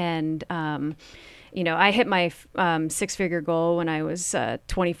stronger. And, you know, I hit my six-figure goal when I was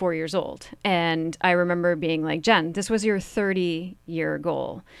 24 years old. And I remember being like, Jen, this was your 30-year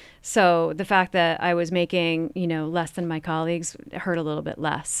goal. So the fact that I was making, you know, less than my colleagues hurt a little bit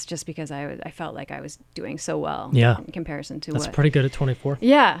less just because I felt like I was doing so well in comparison to That's pretty good at 24.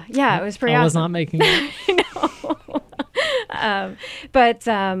 Yeah, it was pretty awesome. I was not making it. I know. But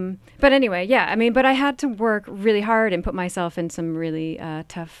anyway, yeah, I mean, but I had to work really hard and put myself in some really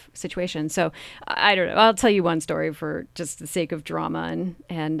tough situations. So I don't know. I'll tell you one story for just the sake of drama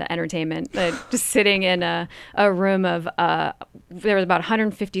and entertainment. Just sitting in a room of, there was about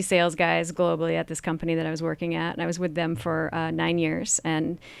 150 sales guys globally at this company that I was working at. And I was with them for 9 years,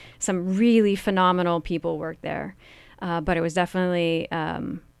 and some really phenomenal people worked there. But it was definitely,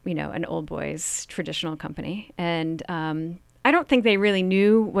 you know, an old boys traditional company. And I don't think they really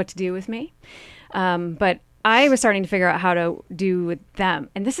knew what to do with me. But I was starting to figure out how to do with them.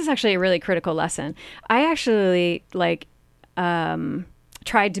 And this is actually a really critical lesson. I actually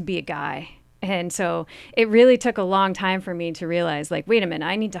tried to be a guy. And so it really took a long time for me to realize, like, wait a minute,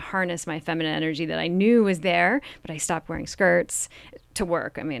 I need to harness my feminine energy that I knew was there, but I stopped wearing skirts to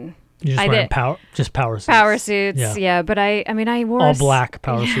work. I mean, you just wearing power suits. Power suits, yeah. But I wore all black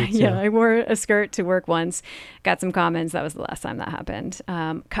power suits. Yeah, I wore a skirt to work once. Got some comments. That was the last time that happened.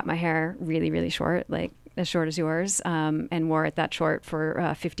 Cut my hair really, really short, like as short as yours, and wore it that short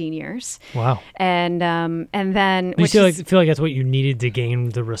for 15 years. Wow. And then you feel like that's what you needed to gain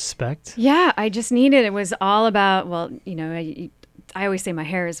the respect? Yeah, I just needed. It was all about. Well, you know, I always say my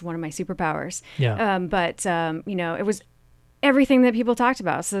hair is one of my superpowers. Yeah. But you know, it was everything that people talked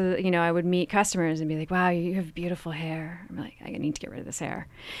about. So, you know, I would meet customers and be like, wow, you have beautiful hair. I'm like, I need to get rid of this hair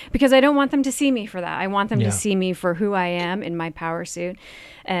because I don't want them to see me for that. I want them to see me for who I am in my power suit.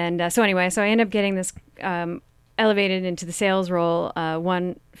 And so I ended up getting this elevated into the sales role,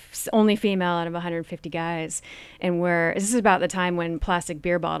 only female out of 150 guys. And this is about the time when plastic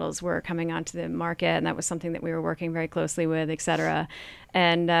beer bottles were coming onto the market. And that was something that we were working very closely with, et cetera.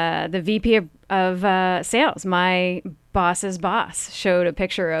 And the VP of sales, my boss's boss showed a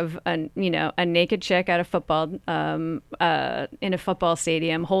picture of a naked chick at a football in a football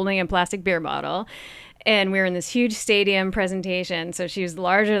stadium holding a plastic beer bottle. And we were in this huge stadium presentation. So she was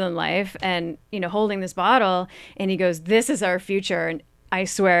larger than life and, holding this bottle. And he goes, "This is our future." And I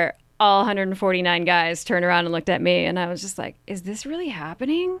swear all 149 guys turned around and looked at me. And I was just like, is this really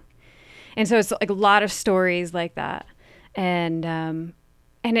happening? And so it's like a lot of stories like that. And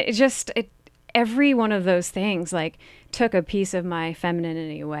every one of those things like took a piece of my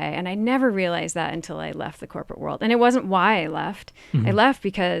femininity away. And I never realized that until I left the corporate world. And it wasn't why I left. Mm-hmm. I left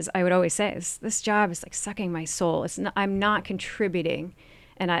because I would always say, this job is like sucking my soul. I'm not contributing.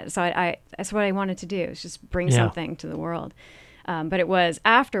 And that's what I wanted to do, is just bring something to the world. But it was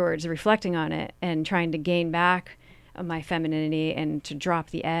afterwards reflecting on it and trying to gain back my femininity and to drop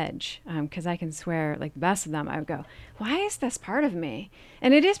the edge, because I can swear like the best of them. I would go, why is this part of me?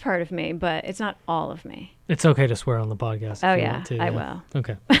 And it is part of me, but it's not all of me. It's okay to swear on the podcast. Oh yeah, I will.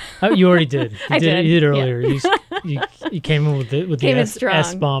 Okay. You already did. You did earlier. Yeah. You came in with the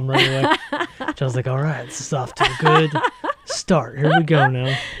S bomb right away. So I was like, all right, this is off to a good start. Here we go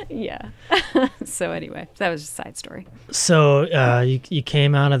now. Yeah. So anyway, that was just a side story. So you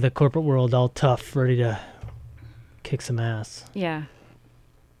came out of the corporate world all tough, ready to kick some ass. Yeah.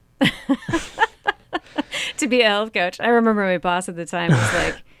 To be a health coach. I remember my boss at the time was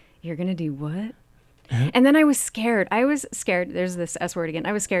like, "You're going to do what?" And then I was scared. There's this S word again.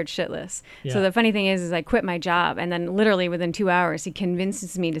 I was scared shitless. Yeah. So the funny thing is I quit my job. And then literally within 2 hours, he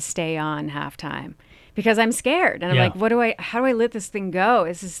convinces me to stay on half time because I'm scared. And I'm like, how do I let this thing go?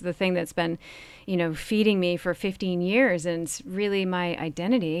 This is the thing that's been, feeding me for 15 years. And it's really my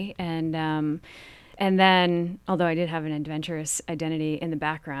identity. And then, although I did have an adventurous identity in the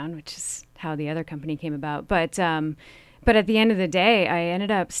background, which is how the other company came about, but at the end of the day, I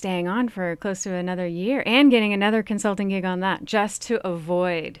ended up staying on for close to another year and getting another consulting gig on that, just to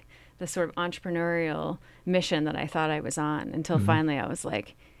avoid the sort of entrepreneurial mission that I thought I was on, until finally I was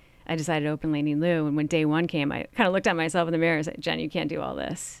like, I decided to open Laney Lou. And when day one came, I kind of looked at myself in the mirror and said, "Jen, you can't do all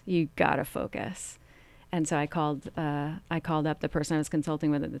this. You got to focus." And so I called up the person I was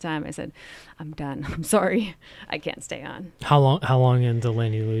consulting with at the time. I said, "I'm done. I'm sorry. I can't stay on." How long into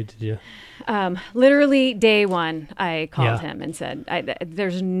Laney Lou did you? Literally day one, I called him and said,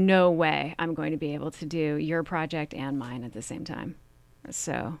 "There's no way I'm going to be able to do your project and mine at the same time."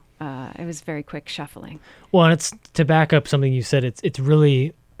 So it was very quick shuffling. Well, and it's to back up something you said. It's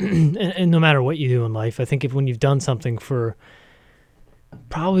really, and no matter what you do in life, I think when you've done something for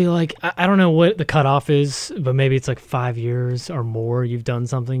probably like, I don't know what the cutoff is, but maybe it's like 5 years or more you've done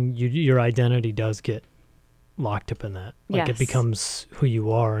something, your identity does get locked up in that. Like it becomes who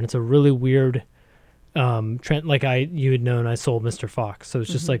you are. And it's a really weird trend. Like you had known I sold Mr. Fox. So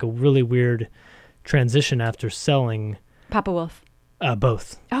it's just like a really weird transition after selling Papa Wolf.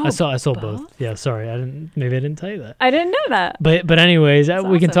 Both. Oh, I sold both. Yeah, sorry. Maybe I didn't tell you that. I didn't know that. But anyways,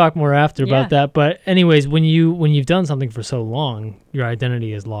 we can talk more after about that. But anyways, when you've done something for so long, your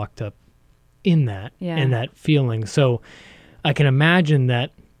identity is locked up in that, in that feeling. So I can imagine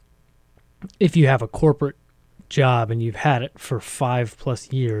that if you have a corporate job and you've had it for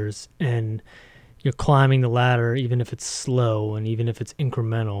 5+ years and you're climbing the ladder, even if it's slow and even if it's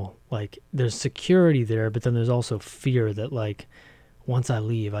incremental, like there's security there, but then there's also fear that like, once I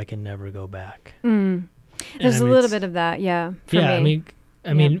leave, I can never go back. There's a little bit of that, for me.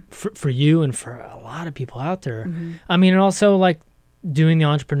 I mean, for you and for a lot of people out there. I mean, and also like doing the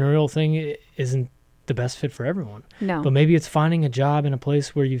entrepreneurial thing isn't the best fit for everyone. No. But maybe it's finding a job in a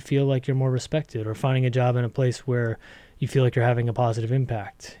place where you feel like you're more respected, or finding a job in a place where you feel like you're having a positive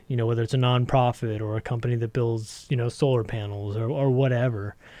impact. Whether it's a nonprofit or a company that builds, solar panels or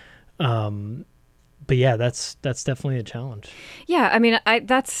whatever. But yeah, that's definitely a challenge. Yeah, I mean,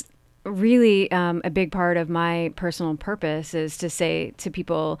 that's really a big part of my personal purpose, is to say to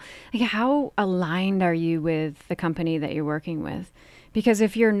people, like, how aligned are you with the company that you're working with? Because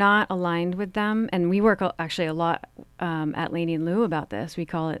if you're not aligned with them, and we work actually a lot at Laney and Lou about this, we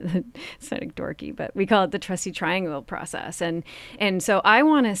call it, it's like dorky, but we call it the trusty triangle process. And so I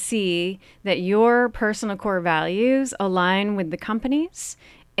want to see that your personal core values align with the company's,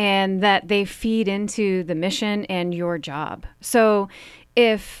 and that they feed into the mission and your job. So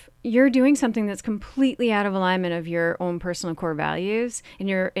if you're doing something that's completely out of alignment of your own personal core values, and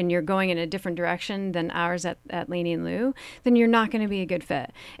you're going in a different direction than ours at Laney and Lou, then you're not going to be a good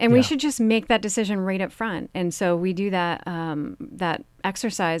fit. And we should just make that decision right up front. And so we do that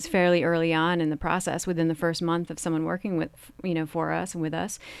exercise fairly early on in the process, within the first month of someone working with, for us and with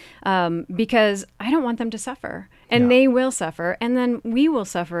us, because I don't want them to suffer, and they will suffer, and then we will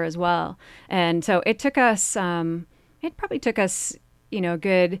suffer as well. And so it took us it probably took us, a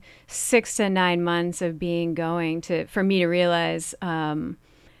good 6 to 9 months of being going for me to realize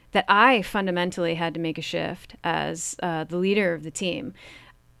that I fundamentally had to make a shift as the leader of the team.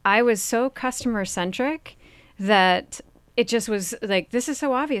 I was so customer centric that it just was like, this is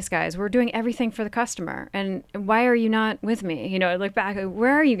so obvious, guys. We're doing everything for the customer. And why are you not with me? I look back,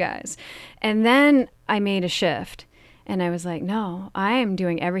 where are you guys? And then I made a shift and I was like, no, I am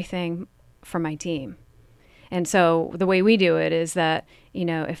doing everything for my team. And so the way we do it is that,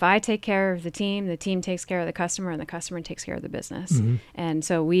 if I take care of the team takes care of the customer, and the customer takes care of the business. Mm-hmm. And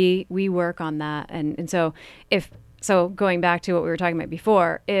so we work on that. And so going back to what we were talking about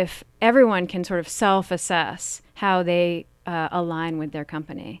before, if everyone can sort of self-assess how they align with their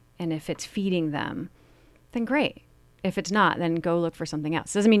company, and if it's feeding them, then great. If it's not, then go look for something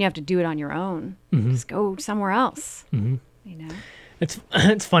else. Doesn't mean you have to do it on your own. Mm-hmm. Just go somewhere else. Mm-hmm.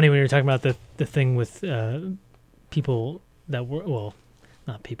 It's funny when you're talking about the thing with people that work, well,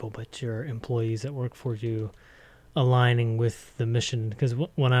 not people, but your employees that work for you aligning with the mission. Because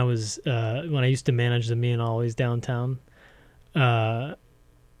when I used to manage the Me and Always downtown,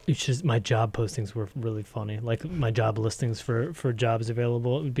 it's just my job postings were really funny. Like my job listings for jobs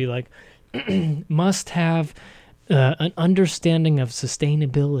available, it would be like must have an understanding of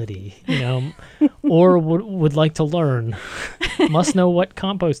sustainability, or would like to learn, must know what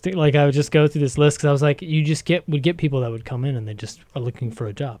composting. Like I would just go through this list because I was like, you just would get people that would come in and they just are looking for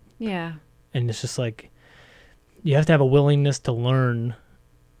a job. Yeah. And it's just like, you have to have a willingness to learn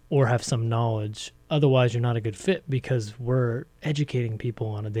or have some knowledge. Otherwise, you're not a good fit, because we're educating people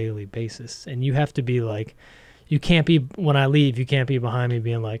on a daily basis. And you have to be like, when I leave, you can't be behind me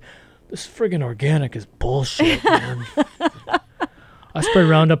being like, this friggin' organic is bullshit, man. I spray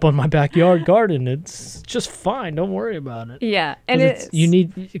Roundup on my backyard garden. It's just fine. Don't worry about it. Yeah, and you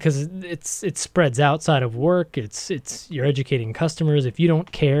need, because it spreads outside of work. It's you're educating customers. If you don't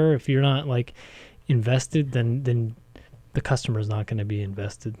care, if you're not like invested, then the customer's not going to be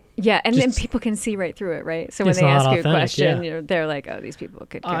invested. Yeah, and then people can see right through it, right? So when they ask you a question, they're like, "Oh, these people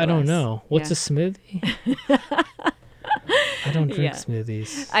could care I don't less." know. What's a smoothie? I don't drink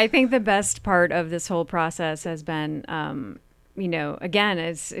smoothies. I think the best part of this whole process has been, again,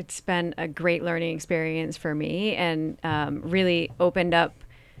 it's been a great learning experience for me, and really opened up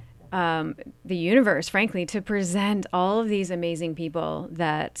the universe, frankly, to present all of these amazing people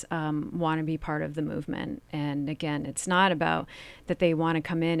that want to be part of the movement. And again, it's not about that they want to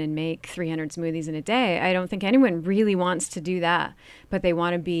come in and make 300 smoothies in a day. I don't think anyone really wants to do that, but they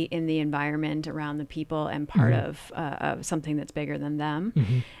want to be in the environment around the people and part of something that's bigger than them.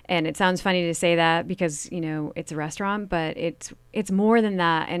 Mm-hmm. And it sounds funny to say that because, it's a restaurant, but it's more than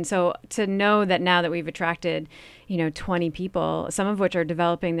that. And so to know that now that we've attracted 20 people, some of which are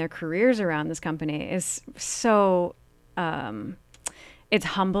developing their careers around this company, is so it's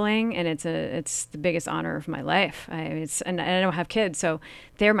humbling, and it's the biggest honor of my life. And I don't have kids, so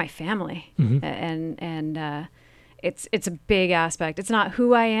they're my family. Mm-hmm. And it's a big aspect. It's not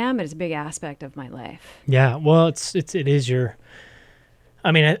who I am, but it's a big aspect of my life. Yeah, well, it is your.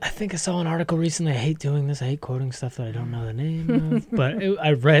 I mean, I think I saw an article recently. I hate doing this. I hate quoting stuff that I don't know the name of. But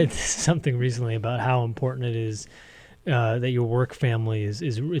I read something recently about how important it is that your work family is.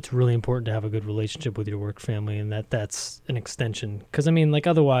 It's really important to have a good relationship with your work family, and that's an extension. Because, I mean, like,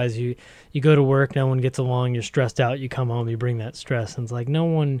 otherwise you go to work, no one gets along, you're stressed out, you come home, you bring that stress. And it's like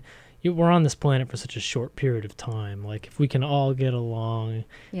we're on this planet for such a short period of time. Like, if we can all get along,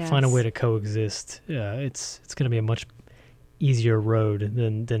 find a way to coexist, it's going to be a much easier road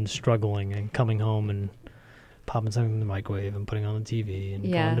than struggling and coming home and popping something in the microwave and putting on the TV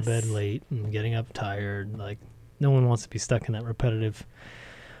and going to bed late and getting up tired. Like, no one wants to be stuck in that repetitive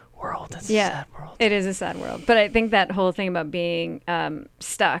world. It's a sad world. It is a sad world. But I think that whole thing about being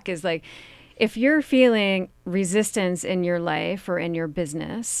stuck is like, if you're feeling resistance in your life or in your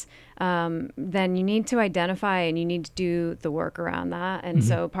business, then you need to identify and you need to do the work around that. And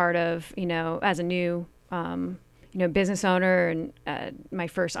so part of, as a new business owner and my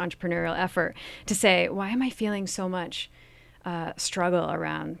first entrepreneurial effort, to say, why am I feeling so much struggle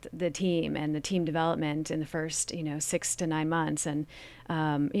around the team and the team development in the first 6 to 9 months, and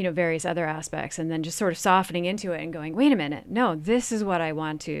various other aspects, and then just sort of softening into it and going, wait a minute, no, this is what I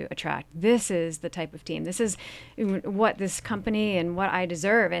want to attract. This is the type of team. This is what this company and what I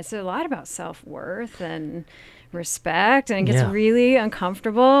deserve. And it's a lot about self-worth and respect, and it gets really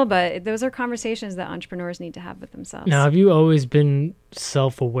uncomfortable, but those are conversations that entrepreneurs need to have with themselves. Now, have you always been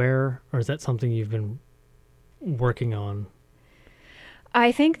self-aware, or is that something you've been working on?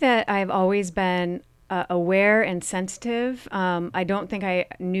 I think that I've always been aware and sensitive. I don't think I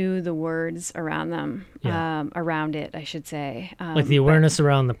knew the words around them, around it, I should say. Like the awareness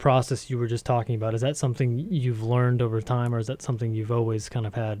around the process you were just talking about, is that something you've learned over time, or is that something you've always kind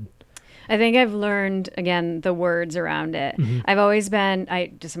of had? I think I've learned, again, the words around it. I've always been,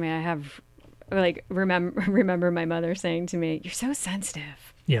 I have, like, remember my mother saying to me, "You're so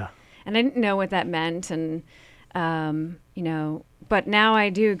sensitive." Yeah. And I didn't know what that meant. And, but now I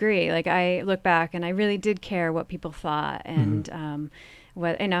do agree. Like, I look back and I really did care what people thought. And,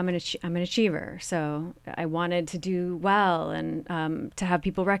 and I'm an achiever. So I wanted to do well and to have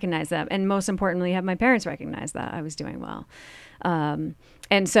people recognize that. And most importantly, have my parents recognize that I was doing well.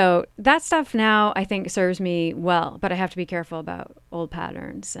 And so that stuff now I think serves me well, but I have to be careful about old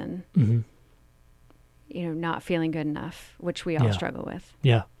patterns and, not feeling good enough, which we all struggle with.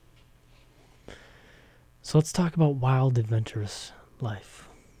 Yeah. So let's talk about wild, adventurous life.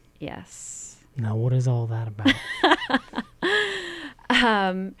 Yes. Now, what is all that about?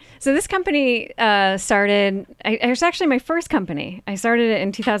 So this company started, it was actually my first company. I started it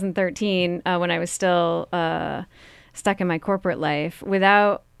in 2013 when I was still stuck in my corporate life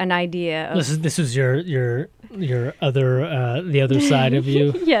without an idea of... This was your other the other side of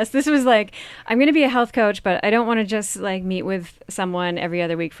you. Yes, this was like, I'm going to be a health coach, but I don't want to just like meet with someone every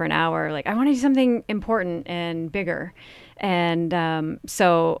other week for an hour. Like, I want to do something important and bigger. And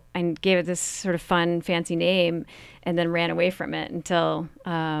so I gave it this sort of fun, fancy name, and then ran away from it until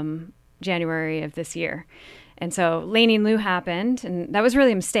January of this year. And so Laney and Lou happened, and that was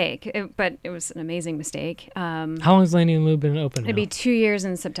really a mistake, but it was an amazing mistake. How long has Laney and Lou been open now? It'd be 2 years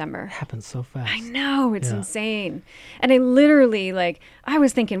in September. It happens so fast. I know, it's insane. And I literally, I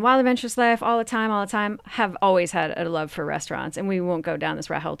was thinking wild, adventurous life all the time, have always had a love for restaurants, and we won't go down this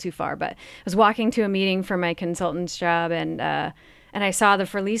rat hole too far, but I was walking to a meeting for my consultant's job, and I saw the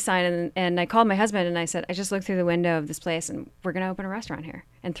for lease sign, and I called my husband and I said, I just looked through the window of this place and we're going to open a restaurant here.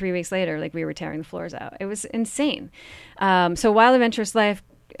 And 3 weeks later, we were tearing the floors out. It was insane. So Wild Adventurous Life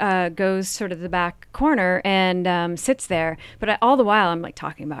goes sort of the back corner and sits there. But all the while, I'm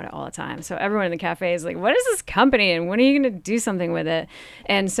talking about it all the time. So everyone in the cafe is like, what is this company and when are you going to do something with it?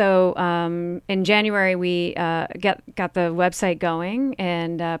 And so in January, we got the website going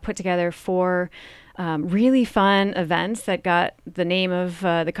and put together 4 really fun events that got the name of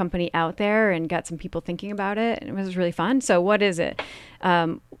the company out there and got some people thinking about it. And it was really fun. So what is it?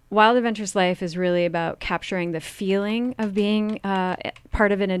 Wild Adventurous Life is really about capturing the feeling of being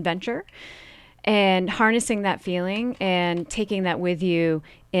part of an adventure and harnessing that feeling and taking that with you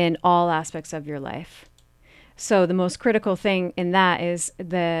in all aspects of your life. So the most critical thing in that is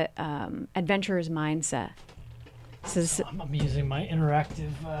the adventurer's mindset. So I'm using my interactive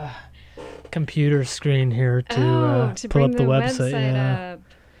computer screen here to pull up the website.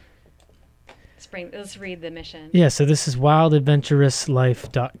 Let's read the mission. Yeah, so this is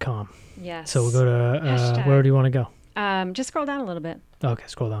wildadventurouslife.com. Yes. So we'll go to, where do you want to go? Just scroll down a little bit. Okay,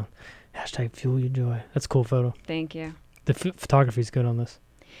 scroll down. Hashtag fuel your joy. That's a cool photo. Thank you. The photography is good on this.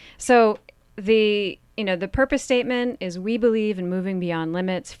 So the purpose statement is we believe in moving beyond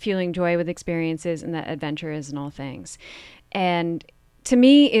limits, fueling joy with experiences, and that adventure is in all things. And to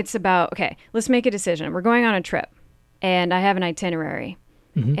me, it's about, okay, let's make a decision. We're going on a trip and I have an itinerary.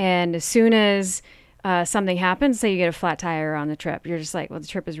 Mm-hmm. And as soon as something happens, say you get a flat tire on the trip, you're just like, well, the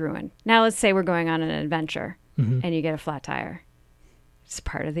trip is ruined. Now let's say we're going on an adventure and you get a flat tire. It's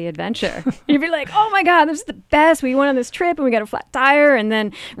part of the adventure. You'd be like, oh my God, this is the best. We went on this trip and we got a flat tire. And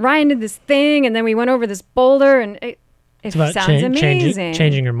then Ryan did this thing. And then we went over this boulder and it sounds amazing.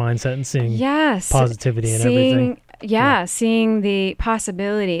 Changing your mindset and seeing positivity and everything. Seeing the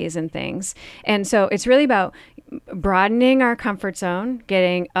possibilities and things. And so it's really about broadening our comfort zone,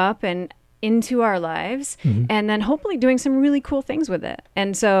 getting up and into our lives, and then hopefully doing some really cool things with it.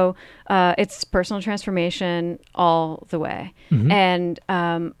 And so it's personal transformation all the way. And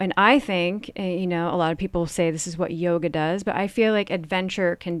I think, a lot of people say this is what yoga does, but I feel like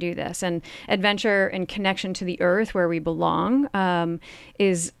adventure can do this. And adventure and connection to the earth where we belong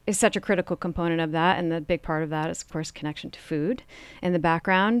is such a critical component of that. And the big part of that is, of course, connection to food in the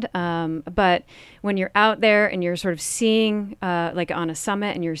background. But when you're out there and you're sort of seeing, on a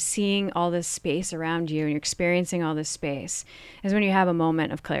summit, and you're seeing all this space around you and you're experiencing all this space, is when you have a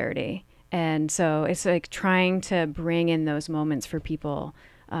moment of clarity. And so it's like trying to bring in those moments for people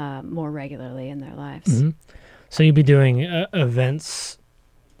more regularly in their lives. So you'd be doing events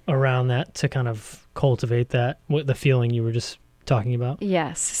around that to kind of cultivate that, the feeling you were just talking about?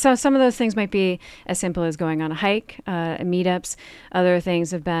 Yes. So some of those things might be as simple as going on a hike, meetups. Other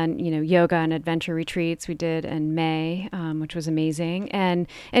things have been, yoga and adventure retreats we did in May, which was amazing. And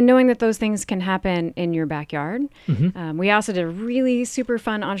knowing that those things can happen in your backyard. Mm-hmm. We also did a really super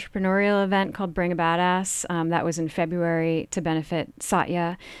fun entrepreneurial event called Bring a Badass. That was in February to benefit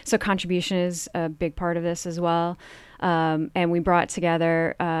Satya. So contribution is a big part of this as well. And we brought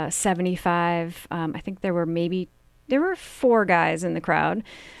together 75, I think there were 4 guys in the crowd,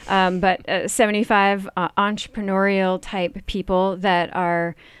 but 75 entrepreneurial type people that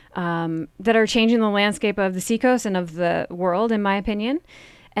are changing the landscape of the seacoast and of the world, in my opinion.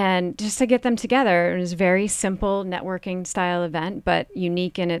 And just to get them together, it was a very simple networking style event, but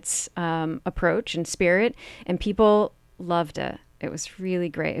unique in its approach and spirit. And people loved it. It was really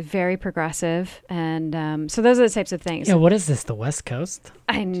great, very progressive. And so those are the types of things. Yeah, what is this, the West Coast?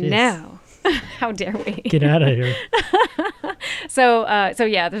 I know. How dare we? Get out of here.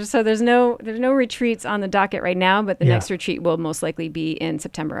 There's no retreats on the docket right now, but the next retreat will most likely be in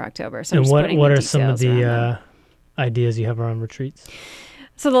September or October. So and what are some of the ideas you have around retreats?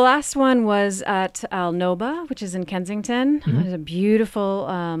 So the last one was at Al Noba, which is in Kensington. Mm-hmm. There's a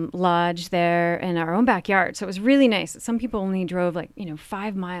beautiful lodge there in our own backyard. So it was really nice. Some people only drove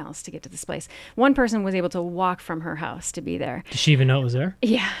 5 miles to get to this place. One person was able to walk from her house to be there. Did she even know it was there?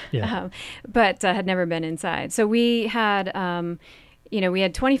 Yeah. But had never been inside. So we had, we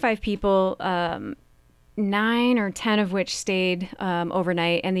had 25 people, 9 or 10 of which stayed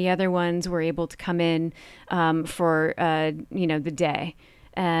overnight, and the other ones were able to come in for the day.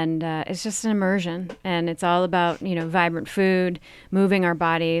 And it's just an immersion, and it's all about vibrant food, moving our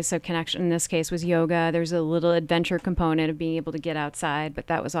bodies. So connection in this case was yoga. There's a little adventure component of being able to get outside, but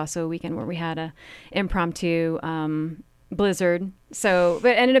that was also a weekend where we had a impromptu blizzard. So,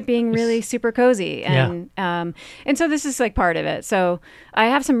 but it ended up being really super cozy, and so this is part of it. So I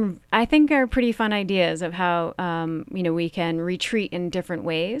have some, I think, are pretty fun ideas of how we can retreat in different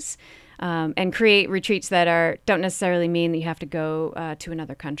ways. And create retreats that don't necessarily mean that you have to go to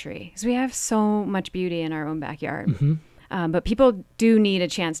another country. Because we have so much beauty in our own backyard. Mm-hmm. But people do need a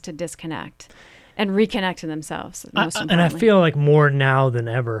chance to disconnect and reconnect to themselves. And I feel like more now than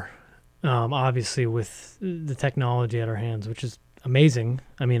ever, obviously with the technology at our hands, which is amazing.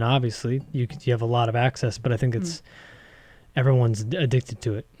 I mean, obviously you have a lot of access, but I think it's everyone's addicted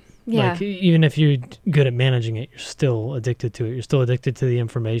to it. Yeah. Even if you're good at managing it, you're still addicted to it. You're still addicted to the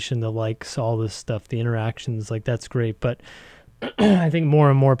information, the likes, all this stuff, the interactions. That's great. But I think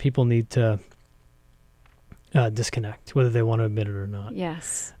more and more people need to disconnect, whether they want to admit it or not.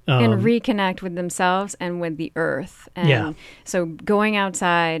 Yes. And reconnect with themselves and with the earth. And so going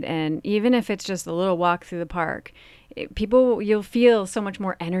outside, and even if it's just a little walk through the park, you'll feel so much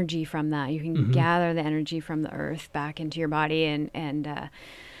more energy from that. You can gather the energy from the earth back into your body and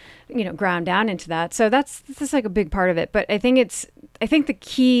ground down into that. So that's a big part of it. But I think the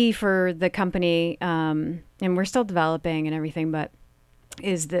key for the company, and we're still developing and everything, but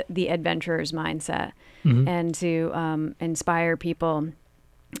is the adventurer's mindset, and to inspire people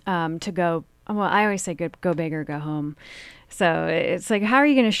to go. Well, I always say go big or go home. So it's how are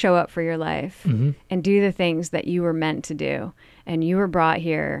you going to show up for your life and do the things that you were meant to do? And you were brought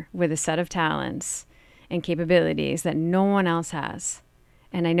here with a set of talents and capabilities that no one else has.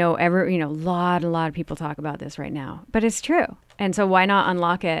 And I know a lot of people talk about this right now, but it's true. And so why not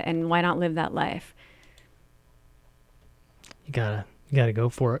unlock it, and why not live that life? You gotta go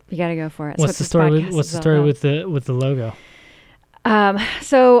for it. You gotta go for it. What's the story with the logo?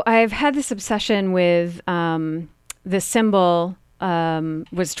 So I've had this obsession with the symbol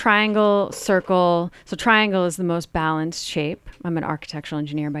was triangle, circle. So triangle is the most balanced shape. I'm an architectural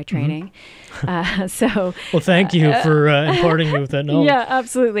engineer by training. Well, thank you for imparting me with that knowledge. Yeah,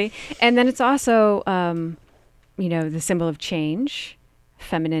 absolutely. And then it's also, the symbol of change,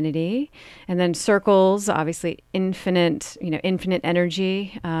 femininity, and then circles, obviously infinite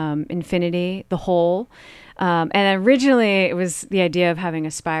energy, infinity, the whole. And originally it was the idea of having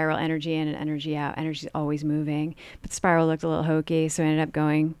a spiral energy in and an energy out. Energy's always moving, but the spiral looked a little hokey, so I ended up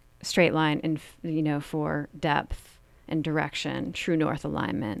going straight line and for depth and direction, true north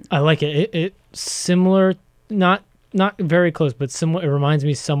alignment. I like it. It similar, not very close, but similar. It reminds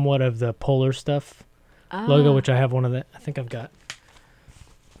me somewhat of the Polar Stuff logo, which I have one of the. I think I've got.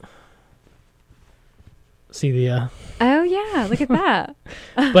 See the. Oh yeah, look at that.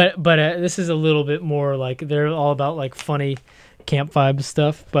 but this is a little bit more they're all about funny camp vibe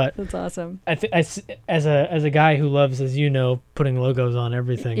stuff. But That's awesome. As a guy who loves, as you know, putting logos on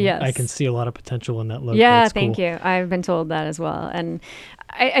everything, Yes. I can see a lot of potential in that logo. Yeah, It's thank cool. you. I've been told that as well. And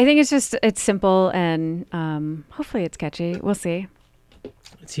I think it's simple and hopefully it's catchy. We'll see.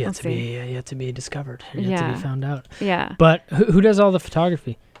 It's yet to be discovered, yet to be found out. Yeah. But who does all the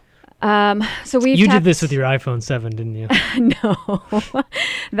photography? So we did this with your iPhone 7, didn't you? No,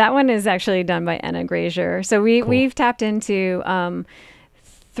 that one is actually done by Anna Grazier. So we've tapped into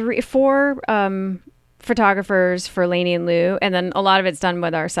 4 photographers for Laney and Lou, and then a lot of it's done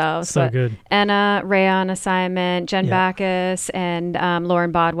with ourselves. So good. Anna, Ray on assignment, Jen Backus, and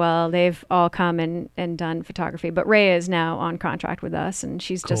Lauren Bodwell. They've all come and done photography. But Ray is now on contract with us, and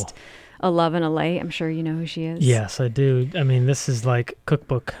she's just a love and a light. I'm sure you know who she is. Yes, I do. I mean, this is like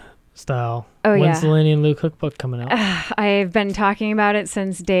cookbook style. Oh, When's the Laney and Lou cookbook coming out? I've been talking about it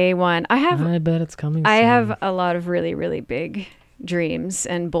since day one. I bet it's coming I soon. have a lot of really, really big dreams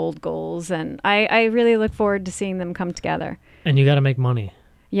and bold goals, and I really look forward to seeing them come together. And you got to make money.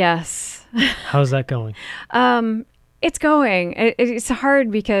 Yes. How's that going? It's going. It's hard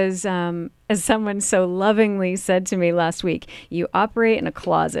because, as someone so lovingly said to me last week, you operate in a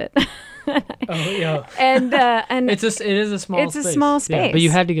closet. And it is a small space. It's a small space. Yeah, but you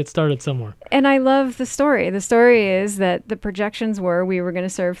had to get started somewhere. And I love the story. The story is that the projections were we were going to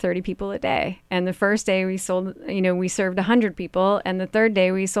serve 30 people a day. And the first day we served 100 people, and the third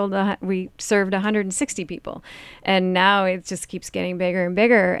day we served 160 people. And now it just keeps getting bigger and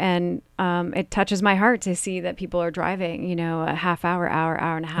bigger, and it touches my heart to see that people are driving, a half hour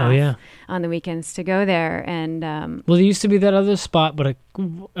and a half on the weekends to go there. And well, there used to be that other spot, but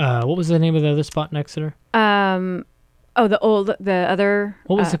what was the name of the other spot in Exeter? The other.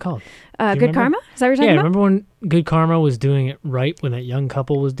 What was it called? Good Karma? Is that what you're talking about? Yeah, remember when Good Karma was doing it right, when that young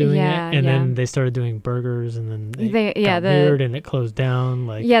couple was doing it, and then they started doing burgers, and then they got weird, and it closed down.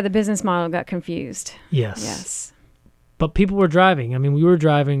 The business model got confused. Yes. But people were driving. I mean, we were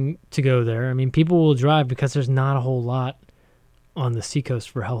driving to go there. I mean, people will drive because there's not a whole lot on the seacoast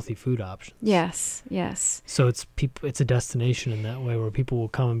for healthy food options. Yes. So it's a destination in that way where people will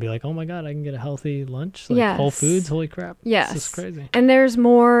come and be like, oh my God, I can get a healthy lunch. Whole Foods, holy crap. Yes. This is crazy. And there's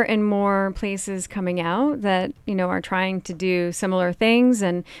more and more places coming out that, are trying to do similar things.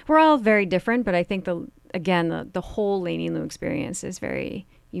 And we're all very different, but I think the whole Laney and Lou experience is very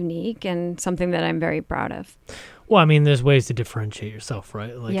unique and something that I'm very proud of. Well, I mean, there's ways to differentiate yourself,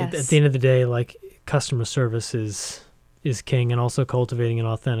 right? Yes. At the end of the day, customer service is king, and also cultivating an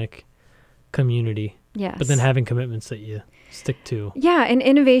authentic community. Yes. But then having commitments that you stick to. Yeah, and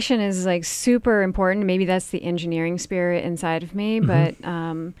innovation is super important. Maybe that's the engineering spirit inside of me, but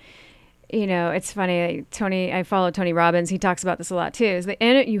it's funny. Tony, I follow Tony Robbins. He talks about this a lot too. Is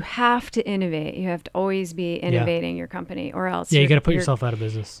that you have to innovate. You have to always be innovating your company, or else you got to put yourself out of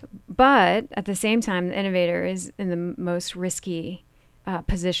business. But at the same time, the innovator is in the most risky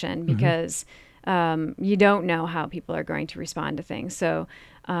position because you don't know how people are going to respond to things. So,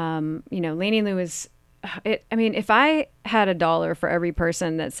 Laney and Lou is. If I had $1 for every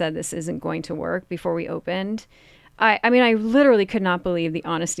person that said this isn't going to work before we opened. I literally could not believe the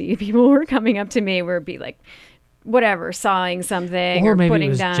honesty. People were coming up to me, would be like, whatever, sawing something or maybe putting it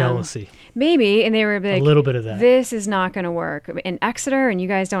was down. Jealousy. Maybe, and they were like, a little bit of that. This is not going to work in Exeter, and you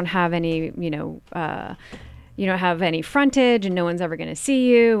guys don't have any, you don't have any frontage, and no one's ever going to see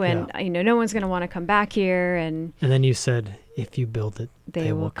you, and no one's going to want to come back here. And then you said, if you build it,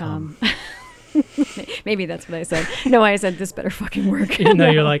 they will come. Maybe that's what I said. No, I said, this better fucking work.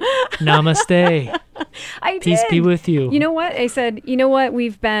 You're like, namaste. I did. Peace be with you. You know what? I said,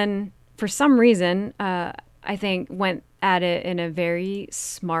 we've been, for some reason, I think went at it in a very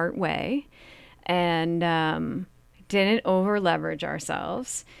smart way and didn't over leverage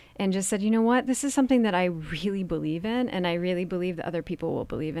ourselves and just said, this is something that I really believe in, and I really believe that other people will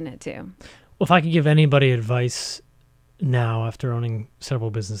believe in it too. Well, if I could give anybody advice now after owning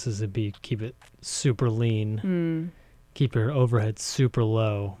several businesses, it'd be keep it super lean, keep your overhead super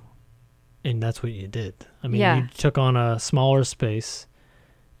low, and that's what you did. You took on a smaller space,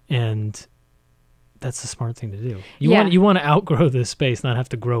 and that's the smart thing to do. You want to outgrow this space, not have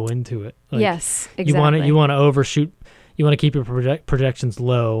to grow into it. Yes, exactly. You want to overshoot. You want to keep your projections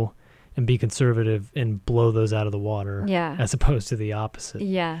low and be conservative and blow those out of the water, as opposed to the opposite.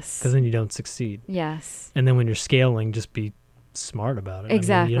 Yes. Because then you don't succeed. Yes. And then when you're scaling, just be smart about it.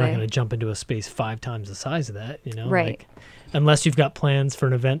 Exactly. You're not going to jump into a space 5 times the size of that, Right. Unless you've got plans for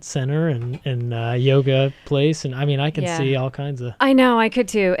an event center and yoga place. And I can see all kinds of... I know, I could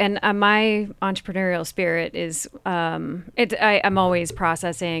too. And my entrepreneurial spirit is, I'm always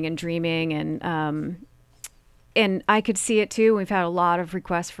processing and dreaming and and I could see it too. We've had a lot of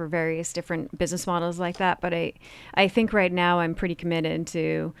requests for various different business models like that. But I think right now I'm pretty committed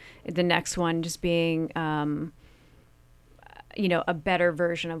to the next one just being, a better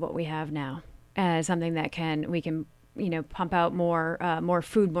version of what we have now. Something that we can pump out more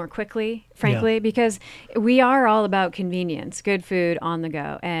food more quickly, frankly, because we are all about convenience, good food on the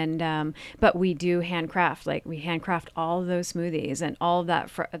go. And, but we do handcraft, we handcraft all of those smoothies, and all of that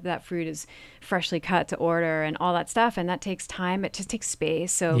fruit is freshly cut to order and all that stuff. And that takes time. It just takes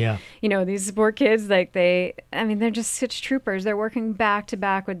space. So, these poor kids, they're just such troopers. They're working back to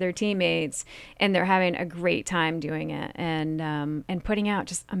back with their teammates, and they're having a great time doing it, and putting out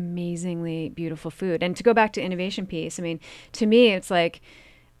just amazingly beautiful food. And to go back to innovation piece, I mean, to me, it's like,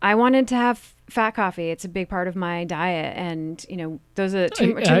 I wanted to have fat coffee. It's a big part of my diet. And, those are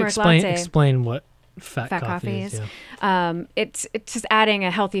turmeric latte. Explain what fat coffee is. Yeah. It's just adding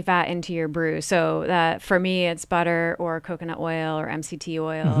a healthy fat into your brew. So for me, it's butter or coconut oil or MCT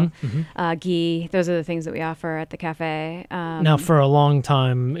oil, ghee. Those are the things that we offer at the cafe. Now, for a long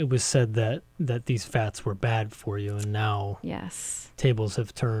time, it was said that these fats were bad for you. And now tables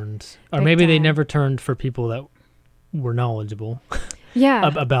have turned. Or maybe they never turned for people that were knowledgeable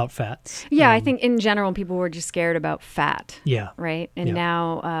about fats. Yeah, I think in general, people were just scared about fat. Yeah. Right? And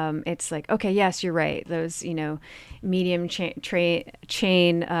now it's like, okay, yes, you're right. Those, medium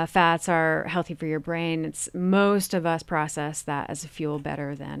chain fats are healthy for your brain. It's most of us process that as a fuel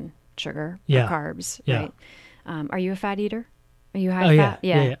better than sugar or carbs, right? Are you a fat eater? Are you high fat?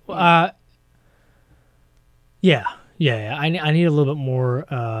 Yeah. I need a little bit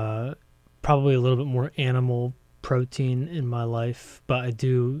more, probably a little bit more animal protein in my life, but I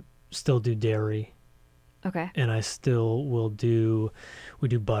still do dairy. Okay. And I still we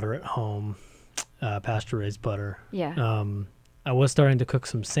do butter at home, pasture raised butter. Yeah. I was starting to cook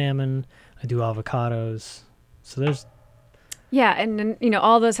some salmon. I do avocados. So there's and then,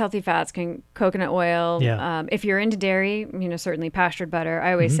 all those healthy fats coconut oil. Yeah. If you're into dairy, certainly pastured butter.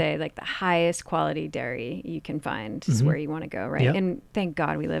 I always say the highest quality dairy you can find is where you want to go, right? Yep. And thank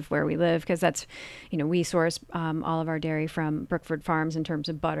God we live where we live, because that's, we source all of our dairy from Brookford Farms in terms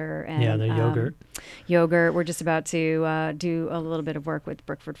of butter and the yogurt. Yogurt. We're just about to do a little bit of work with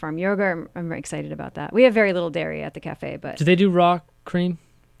Brookford Farm yogurt. I'm very excited about that. We have very little dairy at the cafe, but do they do raw cream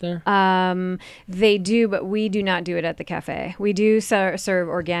there? They do, but we do not do it at the cafe. We do serve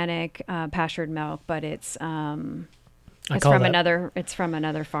organic pastured milk, but it's from another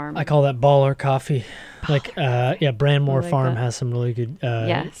farm. I call that baller coffee. Brandmore Farm has some really good.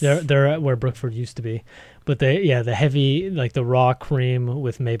 Yes, they're at where Brookford used to be, but the heavy, the raw cream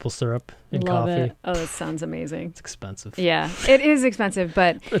with maple syrup and Love coffee. It. Oh, that sounds amazing. It's expensive. Yeah, it is expensive,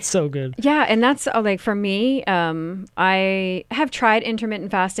 but it's so good. Yeah, and that's for me. I have tried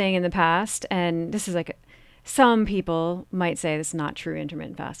intermittent fasting in the past, and this is some people might say this is not true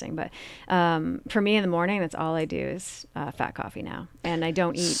intermittent fasting, but for me in the morning, that's all I do is fat coffee now, and I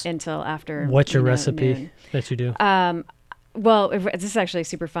don't eat until after. What's your recipe noon. that you do? Well, this is actually a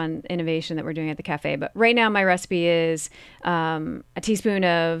super fun innovation that we're doing at the cafe. But right now, my recipe is a teaspoon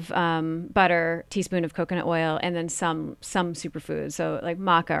of butter, teaspoon of coconut oil, and then some superfoods. So like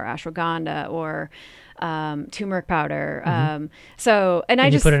maca or ashwagandha or turmeric powder. And I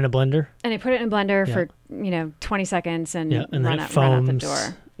just put it in a blender. And I put it in a blender for 20 seconds and and run out the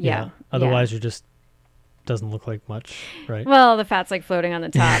door. Yeah. Otherwise, you're just doesn't look like much, right? Well, the fat's floating on the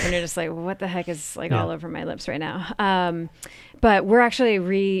top, and you're just what the heck is all over my lips right now? But we're actually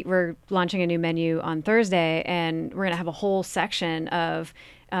we're launching a new menu on Thursday, and we're gonna have a whole section of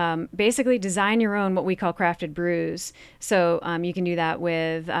basically design your own what we call crafted brews. So you can do that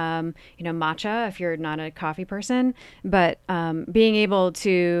with matcha if you're not a coffee person, but being able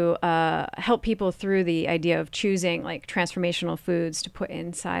to help people through the idea of choosing transformational foods to put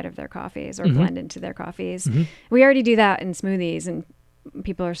inside of their coffees or blend into their coffees. We already do that in smoothies, and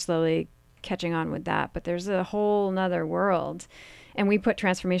people are slowly catching on with that, but there's a whole nother world. And we put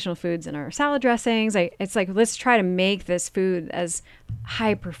transformational foods in our salad dressings. It's let's try to make this food as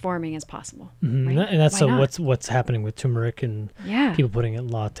high performing as possible. Right? And that's what's happening with turmeric and people putting it in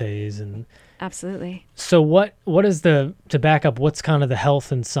lattes and absolutely. So what is to back up? What's kind of the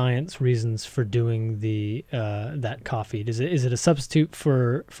health and science reasons for doing the that coffee? Is it a substitute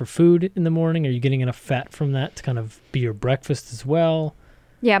for food in the morning? Are you getting enough fat from that to kind of be your breakfast as well?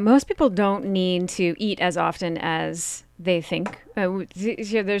 Yeah, most people don't need to eat as often as they think.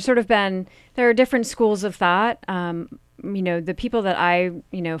 There's there are different schools of thought. The people that I,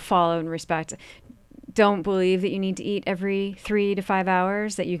 follow and respect don't believe that you need to eat every 3 to 5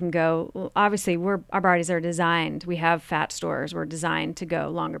 hours, that you can go. Well, obviously, our bodies are designed. We have fat stores. We're designed to go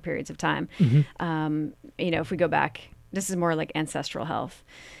longer periods of time. if we go back, this is more like ancestral health,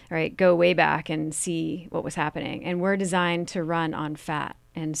 right? Go way back and see what was happening. And we're designed to run on fat.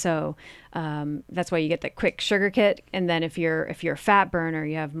 And so that's why you get the quick sugar kick. And then if you're a fat burner,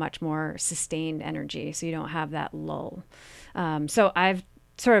 you have much more sustained energy. So you don't have that lull. So I've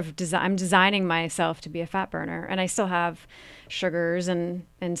sort of I'm designing myself to be a fat burner, and I still have sugars and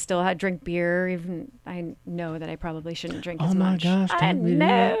still drink beer. Even I know that I probably shouldn't drink as much. Oh my gosh. I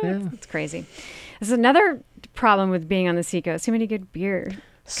know. Yeah. It's crazy. This is another problem with being on the Seacoast. Too many good beer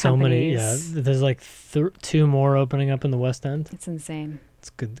So companies. many. Yeah. There's like 2 more opening up in the West End. It's insane.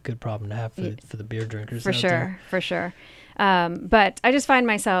 It's a good problem to have for the beer drinkers. For sure. But I just find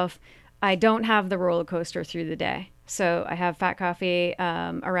myself, I don't have the roller coaster through the day. So I have fat coffee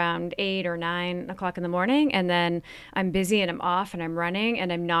around 8 or 9 o'clock in the morning, and then I'm busy and I'm off and I'm running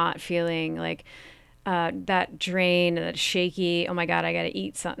and I'm not feeling like that drain, that shaky, oh my God, I got to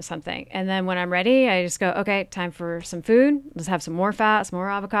eat something. And then when I'm ready, I just go, okay, time for some food. Let's have some more fat, some more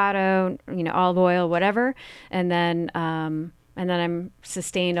avocado, olive oil, whatever. And then I'm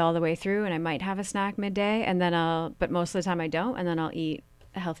sustained all the way through, and I might have a snack midday, and then but most of the time I don't, and then I'll eat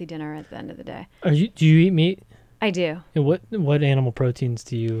a healthy dinner at the end of the day. Do you eat meat? I do. And what animal proteins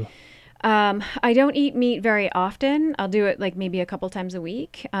do you? I don't eat meat very often. I'll do it like maybe a couple times a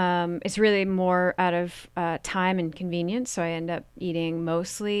week. It's really more out of time and convenience. So I end up eating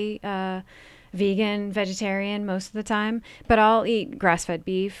mostly vegan, vegetarian most of the time. But I'll eat grass-fed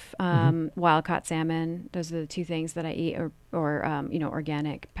beef, wild-caught salmon. Those are the 2 things that I eat, or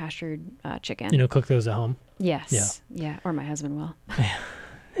organic pastured chicken. Cook those at home? Yes. Yeah. Or my husband will.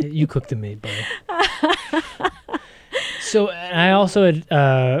 You cook the meat, buddy. So I also had,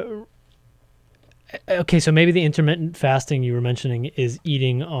 okay, so maybe the intermittent fasting you were mentioning is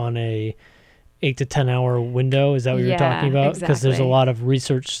eating on a 8 to 10 hour window. Is that what you're talking about? Because there's a lot of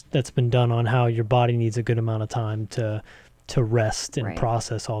research that's been done on how your body needs a good amount of time to rest and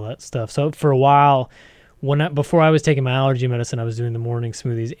process all that stuff. So for a while, before I was taking my allergy medicine, I was doing the morning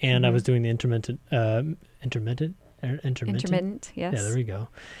smoothies, and I was doing the intermittent, yes. Yeah, there we go.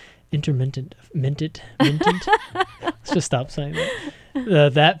 Intermittent. Let's just stop saying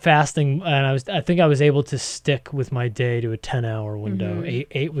that. That fasting, and I think I was able to stick with my day to a 10-hour window.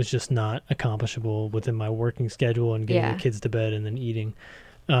 8 was just not accomplishable within my working schedule and getting the kids to bed and then eating.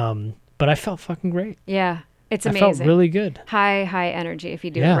 But I felt fucking great. Yeah, it's amazing. I felt really good. High energy if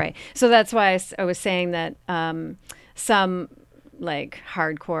you do it right. So that's why I was saying that some like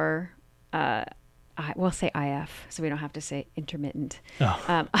hardcore. We'll say IF, so we don't have to say intermittent.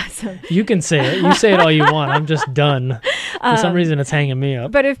 Oh. You can say it. You say it all you want. I'm just done. For some reason, it's hanging me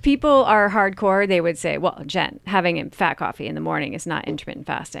up. But if people are hardcore, they would say, well, Jen, having a fat coffee in the morning is not intermittent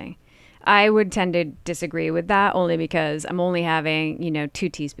fasting. I would tend to disagree with that, only because I'm only having, 2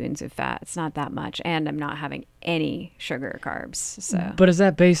 teaspoons of fat. It's not that much. And I'm not having any sugar or carbs. So. But is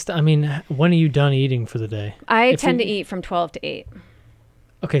that based, when are you done eating for the day? I tend to eat from 12 to 8.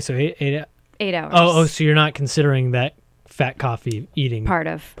 Okay, so 8 hours. Oh, so you're not considering that fat coffee eating part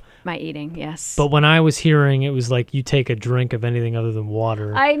of my eating? Yes. But when I was hearing, it was like you take a drink of anything other than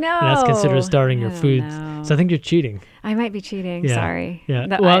water. I know. And that's considered starting your food. So I think you're cheating. I might be cheating. Yeah. Sorry. Yeah.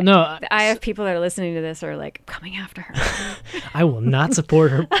 The IF people that are listening to this are like coming after her. I will not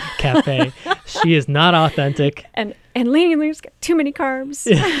support her cafe. She is not authentic. And Laney's got too many carbs.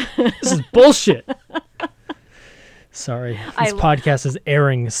 Yeah. This is bullshit. Sorry, this podcast is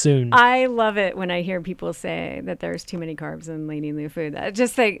airing soon. I love it when I hear people say that there's too many carbs in Laney Lou food. I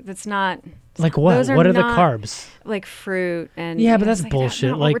just think that's not. Like what? What are the carbs? Like fruit and. Yeah, but that's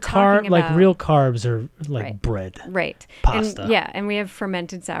bullshit. Like real carbs are like bread. Right. Pasta. And we have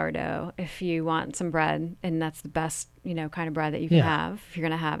fermented sourdough if you want some bread, and that's the best, kind of bread that you can have. If you're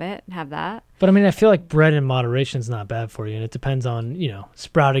going to have it, have that. But I feel like bread in moderation is not bad for you, and it depends on,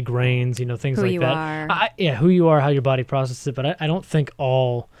 sprouted grains, things who like you that. Are. Who you are, how your body processes it. But I don't think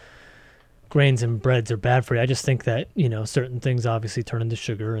all grains and breads are bad for you. I just think that, certain things obviously turn into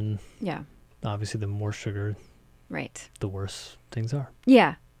sugar, and obviously the more sugar, the worse things are.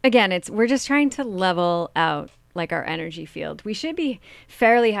 Yeah. Again, we're just trying to level out like our energy field. We should be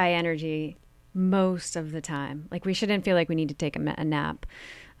fairly high energy most of the time. Like we shouldn't feel like we need to take a nap,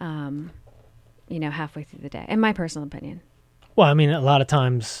 halfway through the day, in my personal opinion. Well, a lot of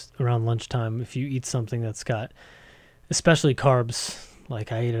times around lunchtime, if you eat something that's got, especially carbs,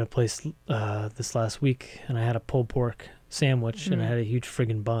 like I ate at a place this last week, and I had a pulled pork sandwich, and I had a huge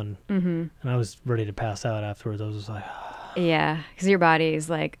friggin' bun, and I was ready to pass out afterwards. I was just like, yeah, because your body is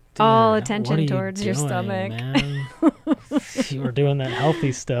like all attention towards your stomach. Man? You were doing that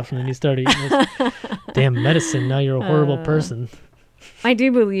healthy stuff, and then you started eating this damn medicine. Now you're a horrible person. I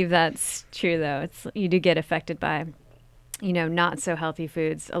do believe that's true, though. You do get affected by, not so healthy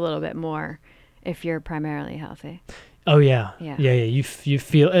foods a little bit more if you're primarily healthy. Oh yeah. Yeah. Yeah. You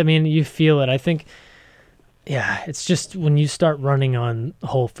feel. I mean, you feel it. I think. Yeah, it's just when you start running on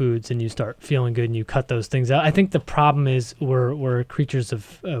whole foods and you start feeling good and you cut those things out. I think the problem is we're creatures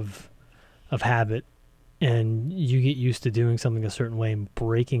of habit, and you get used to doing something a certain way, and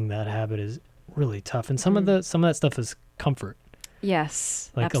breaking that habit is really tough. And some of that stuff is comfort.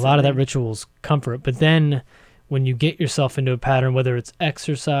 Yes, like absolutely. A lot of that ritual is comfort. But then when you get yourself into a pattern, whether it's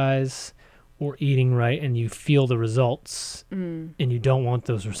exercise or eating right, and you feel the results, and you don't want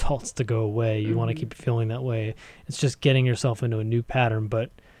those results to go away, you want to keep feeling that way. It's just getting yourself into a new pattern,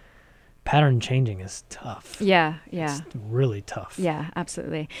 but pattern changing is tough. Yeah. It's really tough. Yeah,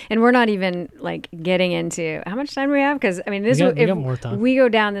 absolutely. And we're not even like getting into how much time do we have, because I mean, We got more time. We go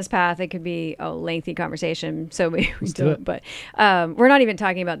down this path, it could be a lengthy conversation. So we do it. But we're not even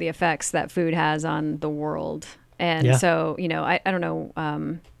talking about the effects that food has on the world. And so, I don't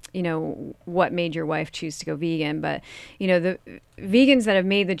know. What made your wife choose to go vegan, but the vegans that have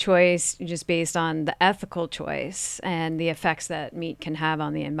made the choice just based on the ethical choice and the effects that meat can have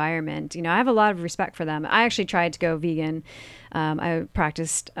on the environment, I have a lot of respect for them. I actually tried to go vegan. I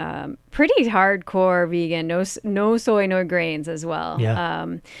practiced pretty hardcore vegan, no soy, no grains as well.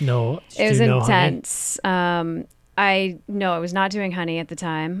 Yeah. It was intense. I was not doing honey at the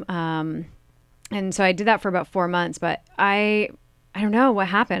time. And so I did that for about 4 months, but I don't know what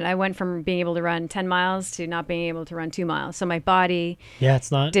happened. I went from being able to run 10 miles to not being able to run 2 miles. So my body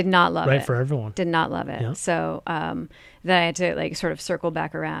did not love it. Right for everyone. Did not love it. Yeah. So then I had to like sort of circle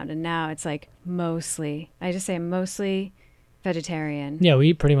back around. And now it's like mostly vegetarian. Yeah, we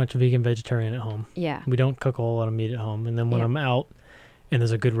eat pretty much vegan, vegetarian at home. Yeah. We don't cook a whole lot of meat at home. And then when I'm out and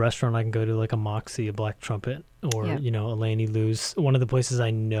there's a good restaurant I can go to, like a Moxie, a Black Trumpet, or, a Laney, Lou's, one of the places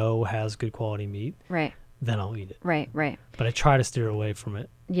I know has good quality meat. Right. Then I'll eat it. Right. But I try to steer away from it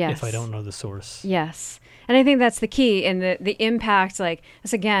if I Yes. don't know the source. Yes. And I think that's the key. And the impact, like,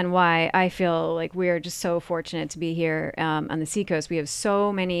 that's again why I feel like we are just so fortunate to be here on the seacoast. We have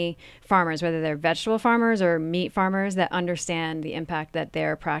so many farmers, whether they're vegetable farmers or meat farmers, that understand the impact that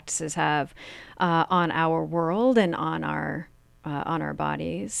their practices have on our world and on our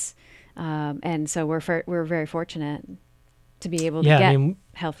bodies. And so we're very fortunate to be able to get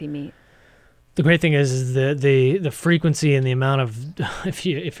healthy meat. The great thing is the frequency and the amount of if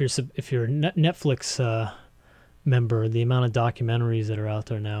you're a Netflix member, the amount of documentaries that are out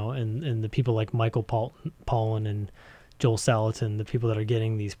there now, and the people like Michael Pollan and Joel Salatin, the people that are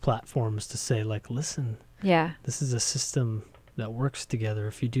getting these platforms to say, like, listen, this is a system that works together.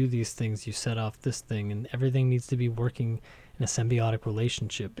 If you do these things, you set off this thing, and everything needs to be working in a symbiotic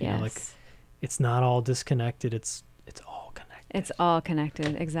relationship. You know, like, it's not all disconnected. It's all connected. It's all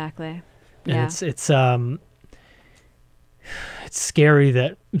connected. Exactly. And it's scary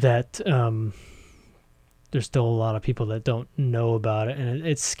that there's still a lot of people that don't know about it, and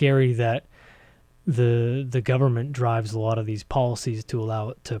it's scary that the government drives a lot of these policies to allow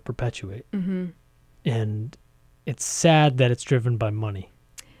it to perpetuate. Mm-hmm. And it's sad that it's driven by money.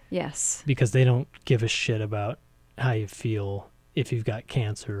 Yes. Because they don't give a shit about how you feel, if you've got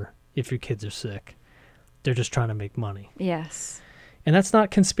cancer, if your kids are sick. They're just trying to make money. Yes. And that's not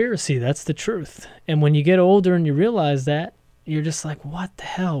conspiracy. That's the truth. And when you get older and you realize that, you're just like, what the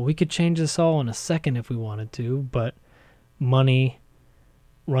hell? We could change this all in a second if we wanted to, but money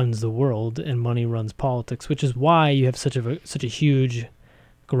runs the world and money runs politics, which is why you have such a huge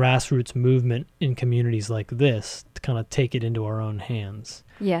grassroots movement in communities like this to kind of take it into our own hands.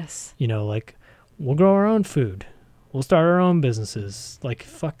 Yes. Like, we'll grow our own food. We'll start our own businesses. Like,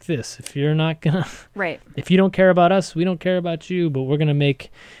 fuck this. If you're not gonna... Right. If you don't care about us, we don't care about you, but we're gonna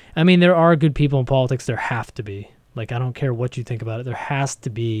make... I mean, there are good people in politics. There have to be. Like, I don't care what you think about it. There has to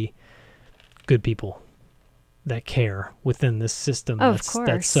be good people that care within this system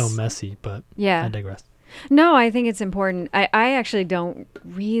that's so messy, but I digress. No, I think it's important. I actually don't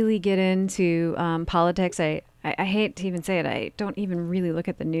really get into politics. I hate to even say it. I don't even really look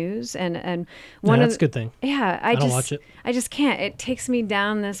at the news, and that's a good thing. Yeah, I don't watch it. I just can't. It takes me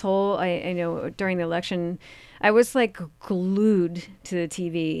down this whole. I know during the election, I was like glued to the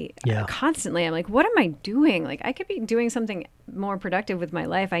TV constantly. I'm like, what am I doing? Like, I could be doing something more productive with my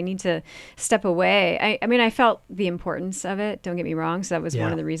life. I need to step away. I mean, I felt the importance of it. Don't get me wrong. So that was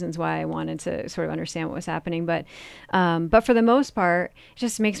one of the reasons why I wanted to sort of understand what was happening. But for the most part, it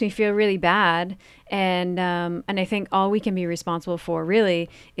just makes me feel really bad. And I think all we can be responsible for really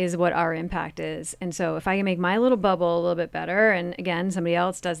is what our impact is. And so if I can make my little bubble a little bit better, and again, somebody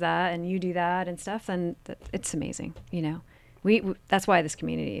else does that and you do that and stuff, then it's amazing, that's why this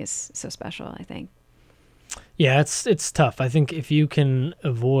community is so special, I think. Yeah, it's tough. I think if you can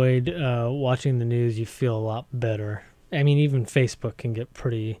avoid watching the news, you feel a lot better. I mean, even Facebook can get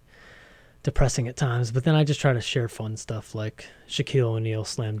pretty depressing at times, but then I just try to share fun stuff like Shaquille O'Neal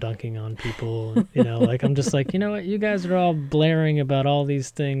slam dunking on people. And, like I'm just like, you know what, you guys are all blaring about all these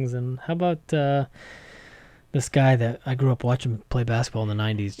things, and how about this guy that I grew up watching play basketball in the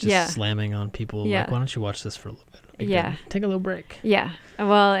 90s just slamming on people? Yeah. Like, why don't you watch this for a little bit? Take a little break. Yeah.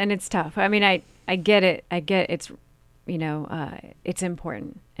 Well, and it's tough. I mean, I get it. I get it's, it's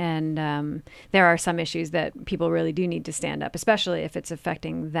important. And there are some issues that people really do need to stand up, especially if it's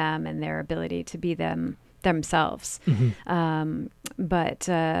affecting them and their ability to be themselves. Mm-hmm. But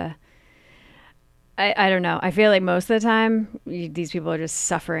I don't know. I feel like most of the time these people are just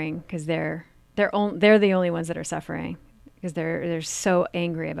suffering because they're the only ones that are suffering because they're so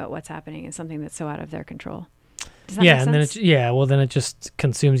angry about what's happening and something that's so out of their control. Does that make sense? Then it just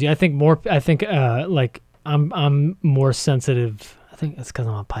consumes you. I think like I'm more sensitive. I think it's because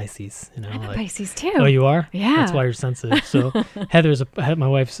I'm a Pisces. I'm a Pisces too. Oh, you are? Yeah. That's why you're sensitive. So my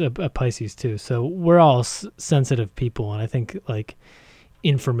wife's a Pisces too. So we're all sensitive people, and I think like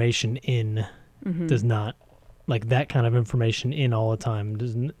information does not, like that kind of information in all the time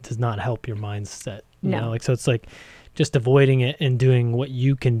does not help your mindset. You know? Like, so it's like just avoiding it and doing what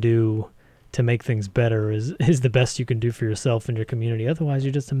you can do to make things better is the best you can do for yourself and your community. Otherwise,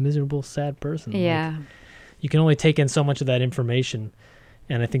 you're just a miserable, sad person. Yeah. Like, you can only take in so much of that information,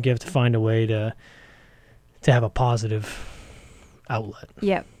 and I think you have to find a way to have a positive outlet.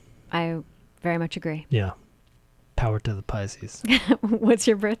 Yep. I very much agree. Yeah. Power to the Pisces. What's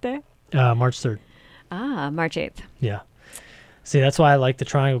your birthday? March 3rd. March 8th. Yeah. See, that's why I like the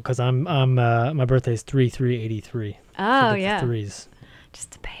triangle, because my birthday is 3/3/83. Oh, so yeah. Threes.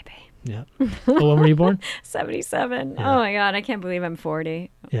 Just a baby. Yeah. Well, when were you born? 77. Yeah. Oh my God, I can't believe I'm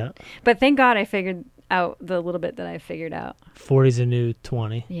 40. Yeah. But thank God I figured out the little bit that I figured out. 40's a new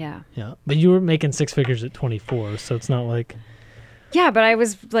 20. Yeah. Yeah. But you were making six figures at 24, so it's not like... Yeah, but I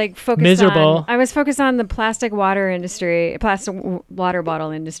was like focused miserable. I was focused on the plastic water water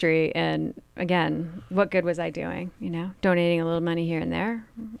bottle industry, and again, what good was I doing? Donating a little money here and there.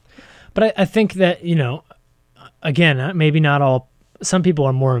 But I think that again, maybe not all. Some people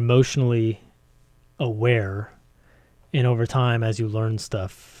are more emotionally aware, and over time, as you learn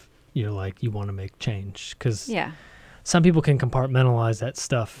stuff, you're like you want to make change because some people can compartmentalize that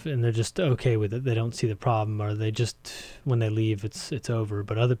stuff and they're just okay with it. They don't see the problem, or they just, when they leave, it's over.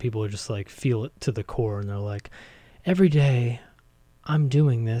 But other people are just like feel it to the core, and they're like, every day I'm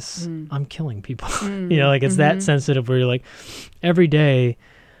doing this, I'm killing people. Like it's that sensitive where you're like, every day,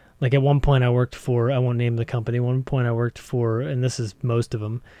 like at one point I worked for, I won't name the company, one point I worked for, and this is most of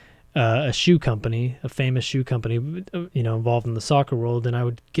them, a shoe company, a famous shoe company, involved in the soccer world. And I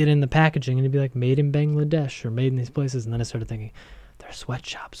would get in the packaging and it'd be like made in Bangladesh or made in these places. And then I started thinking, there are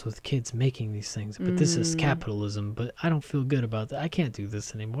sweatshops with kids making these things, but this is capitalism, but I don't feel good about that. I can't do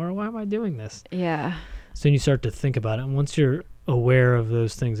this anymore. Why am I doing this? Yeah. So then you start to think about it. And once you're aware of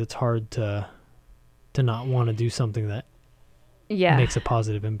those things, it's hard to not want to do something that makes a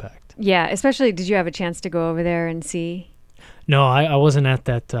positive impact. Yeah. Especially, did you have a chance to go over there and see? No, I wasn't at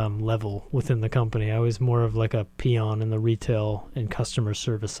that level within the company. I was more of like a peon in the retail and customer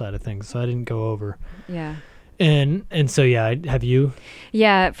service side of things. So I didn't go over. Yeah. And so, have you?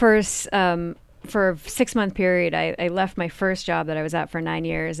 Yeah. For a 6-month period, I left my first job that I was at for 9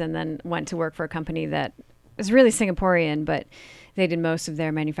 years and then went to work for a company that was really Singaporean, but they did most of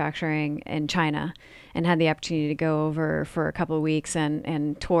their manufacturing in China, and had the opportunity to go over for a couple of weeks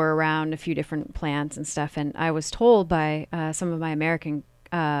and tour around a few different plants and stuff. And I was told by some of my American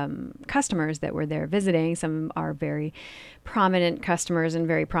customers that were there visiting, some are very prominent customers and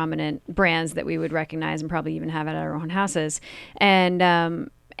very prominent brands that we would recognize and probably even have at our own houses. And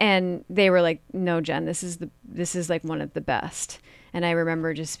they were like, no, Jen, this is like one of the best. And I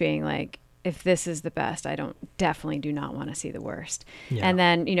remember just being like, if this is the best, I definitely do not want to see the worst. Yeah. And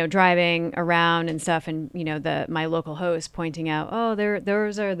then, driving around and stuff, and, my local host pointing out, oh,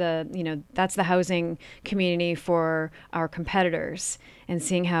 those are the, that's the housing community for our competitors, and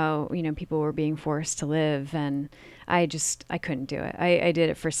seeing how, people were being forced to live. And I couldn't do it. I did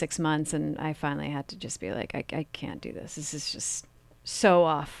it for 6 months, and I finally had to just be like, I can't do this. This is just so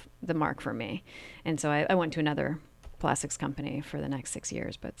off the mark for me. And so I went to another plastics company for the next 6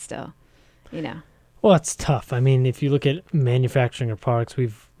 years, but still. Well, it's tough. I mean, if you look at manufacturing of products,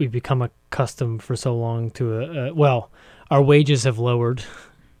 we've become accustomed for so long to our wages have lowered,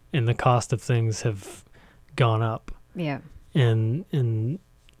 and the cost of things have gone up. Yeah. And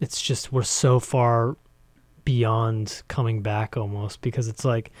it's just we're so far beyond coming back almost, because it's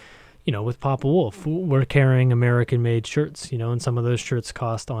like, with Papa Wolf, we're carrying American-made shirts, and some of those shirts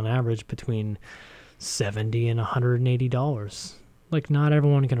cost on average between $70 and $180. Like, not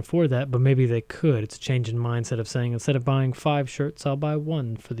everyone can afford that, but maybe they could. It's a change in mindset of saying, instead of buying 5 shirts, I'll buy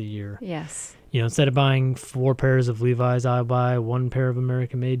 1 for the year. Yes. Instead of buying 4 pairs of Levi's, I'll buy 1 pair of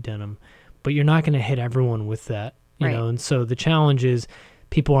American-made denim. But you're not going to hit everyone with that, Right. And so the challenge is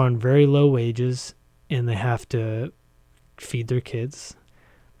people are on very low wages, and they have to feed their kids.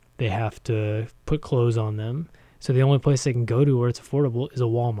 They have to put clothes on them. So the only place they can go to where it's affordable is a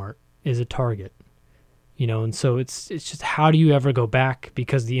Walmart, is a Target. And so it's just, how do you ever go back?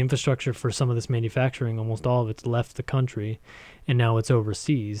 Because the infrastructure for some of this manufacturing, almost all of it's left the country, and now it's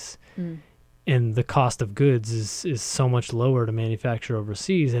overseas. And the cost of goods is so much lower to manufacture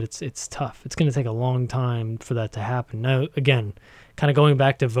overseas that it's tough. It's going to take a long time for that to happen. Now, again, kind of going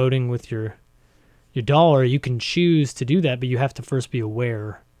back to voting with your dollar, you can choose to do that, but you have to first be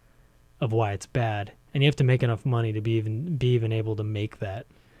aware of why it's bad, and you have to make enough money to be even able to make that.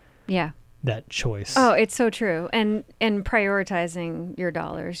 Yeah. That choice. Oh, it's so true. And prioritizing your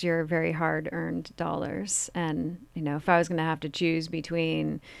dollars, your very hard-earned dollars. And, if I was going to have to choose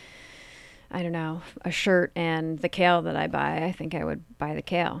between, I don't know, a shirt and the kale that I buy, I think I would buy the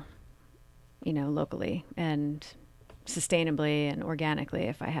kale, locally and sustainably and organically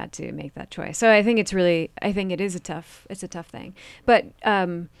if I had to make that choice. So I think it is a tough thing. But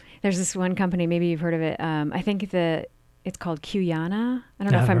there's this one company, maybe you've heard of it. I think it's called Cuyana. I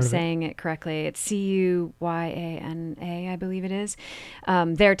don't know if I'm saying it correctly. It's Cuyana, I believe it is.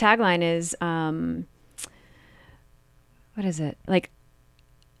 Their tagline is, what is it? Like,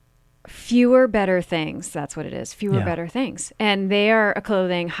 fewer better things. That's what it is. Fewer better things. And they are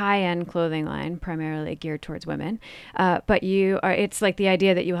a high-end clothing line, primarily geared towards women. But it's like the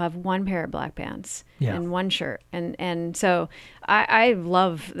idea that you have 1 pair of black pants and 1 shirt. And so I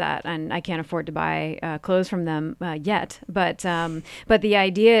love that. And I can't afford to buy clothes from them yet. But the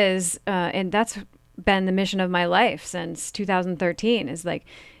idea is, and that's been the mission of my life since 2013, is like,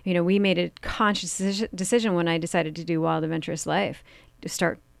 we made a conscious decision when I decided to do Wild Adventurous Life to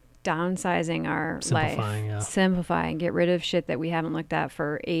start downsizing our life, simplifying, get rid of shit that we haven't looked at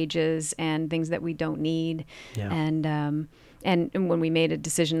for ages and things that we don't need. And when we made a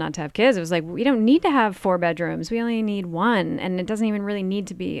decision not to have kids, it was like, we don't need to have 4 bedrooms. We only need 1, and it doesn't even really need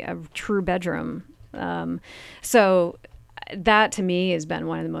to be a true bedroom. So that to me has been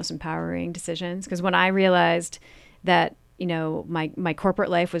one of the most empowering decisions, because when I realized that, my corporate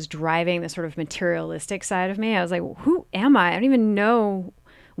life was driving the sort of materialistic side of me, I was like, who am I? I don't even know.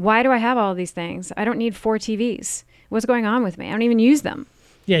 Why do I have all these things? I don't need 4 TVs. What's going on with me? I don't even use them.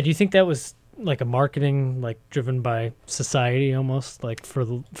 Yeah. Do you think that was like a marketing, like driven by society almost, like for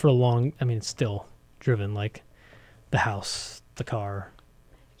a long, it's still driven, like the house, the car?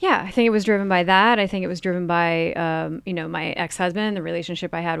 Yeah, I think it was driven by that. I think it was driven by, my ex-husband, the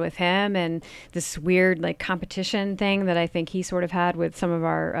relationship I had with him, and this weird like competition thing that I think he sort of had with some of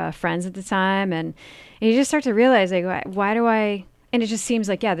our friends at the time. And you just start to realize, like, why do I? And it just seems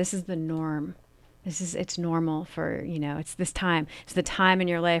like, this is the norm. It's normal for, it's this time. It's the time in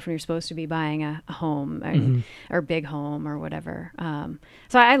your life when you're supposed to be buying a home or big home or whatever.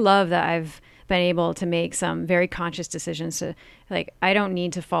 So I love that I've been able to make some very conscious decisions to, like, I don't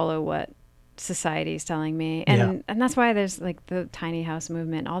need to follow what society is telling me. And that's why there's like the tiny house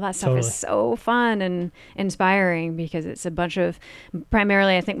movement. All that stuff is so fun and inspiring, because it's a bunch of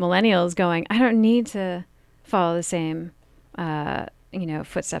primarily, I think, millennials going, I don't need to follow the same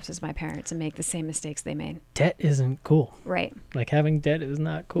footsteps as my parents and make the same mistakes they made. Debt isn't cool. Right. Like, having debt is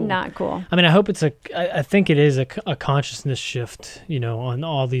not cool. Not cool. I hope I think it is a consciousness shift, on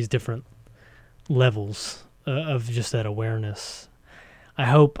all these different levels of just that awareness. I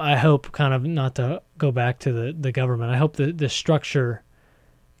hope kind of, not to go back to the government, I hope the structure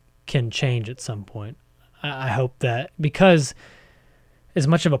can change at some point. I hope that, because as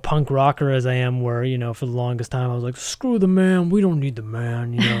much of a punk rocker as I am, where, for the longest time I was like, screw the man, we don't need the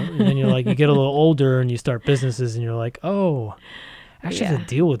man, and then you're like, you get a little older and you start businesses and you're like, oh, I actually have to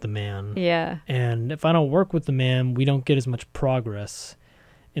deal with the man. Yeah. And if I don't work with the man, we don't get as much progress.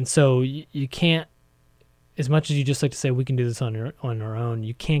 And so you can't, as much as you just like to say we can do this on our own,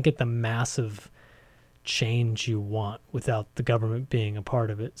 you can't get the massive change you want without the government being a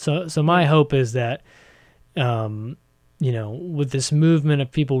part of it. So my hope is that, with this movement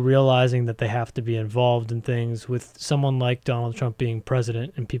of people realizing that they have to be involved in things, with someone like Donald Trump being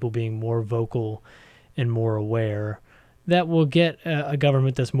president and people being more vocal and more aware, that we'll get a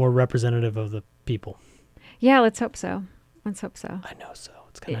government that's more representative of the people. Yeah, let's hope so. I know so.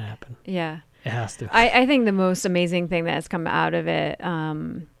 It's going to happen. Yeah. It has to. I think the most amazing thing that has come out of it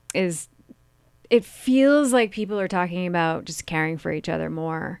is it feels like people are talking about just caring for each other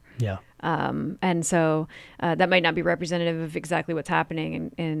more. Yeah. And so that might not be representative of exactly what's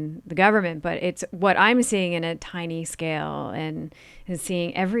happening in the government, but it's what I'm seeing in a tiny scale and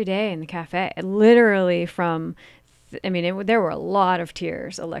seeing every day in the cafe. Literally from, there were a lot of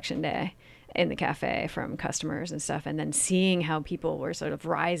tears election day in the cafe from customers and stuff, and then seeing how people were sort of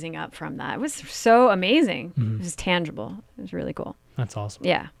rising up from that. It was so amazing. It was tangible. It was really cool. That's awesome.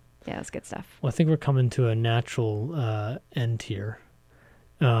 Yeah. Yeah, that's good stuff. Well, I think we're coming to a natural end here.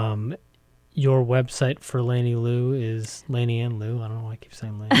 Your website for Laney Lou is Laney and Lou. I don't know why I keep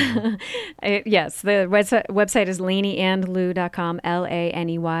saying Laney. Yes, the website is laneyandlou.com,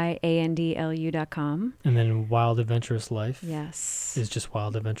 LANEYANDLU.com. And then Wild Adventurous Life. Yes. Is just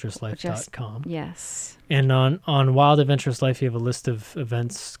wildadventurouslife.com. Yes. And on Wild Adventurous Life, you have a list of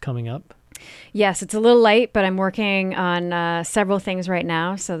events coming up. Yes, it's a little light, but I'm working on several things right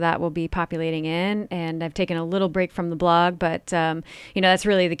now, so that will be populating in. And I've taken a little break from the blog, but that's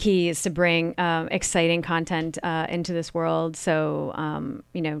really the key, is to bring exciting content into this world. So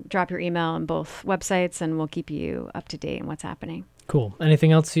drop your email on both websites, and we'll keep you up to date on what's happening. Cool.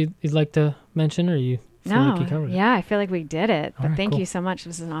 Anything else you'd like to mention, or you feel like you covered it? Yeah, I feel like we did it. But right, thank cool. you so much.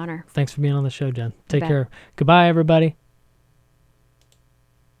 This is an honor. Thanks for being on the show, Jen. Take care. Goodbye, everybody.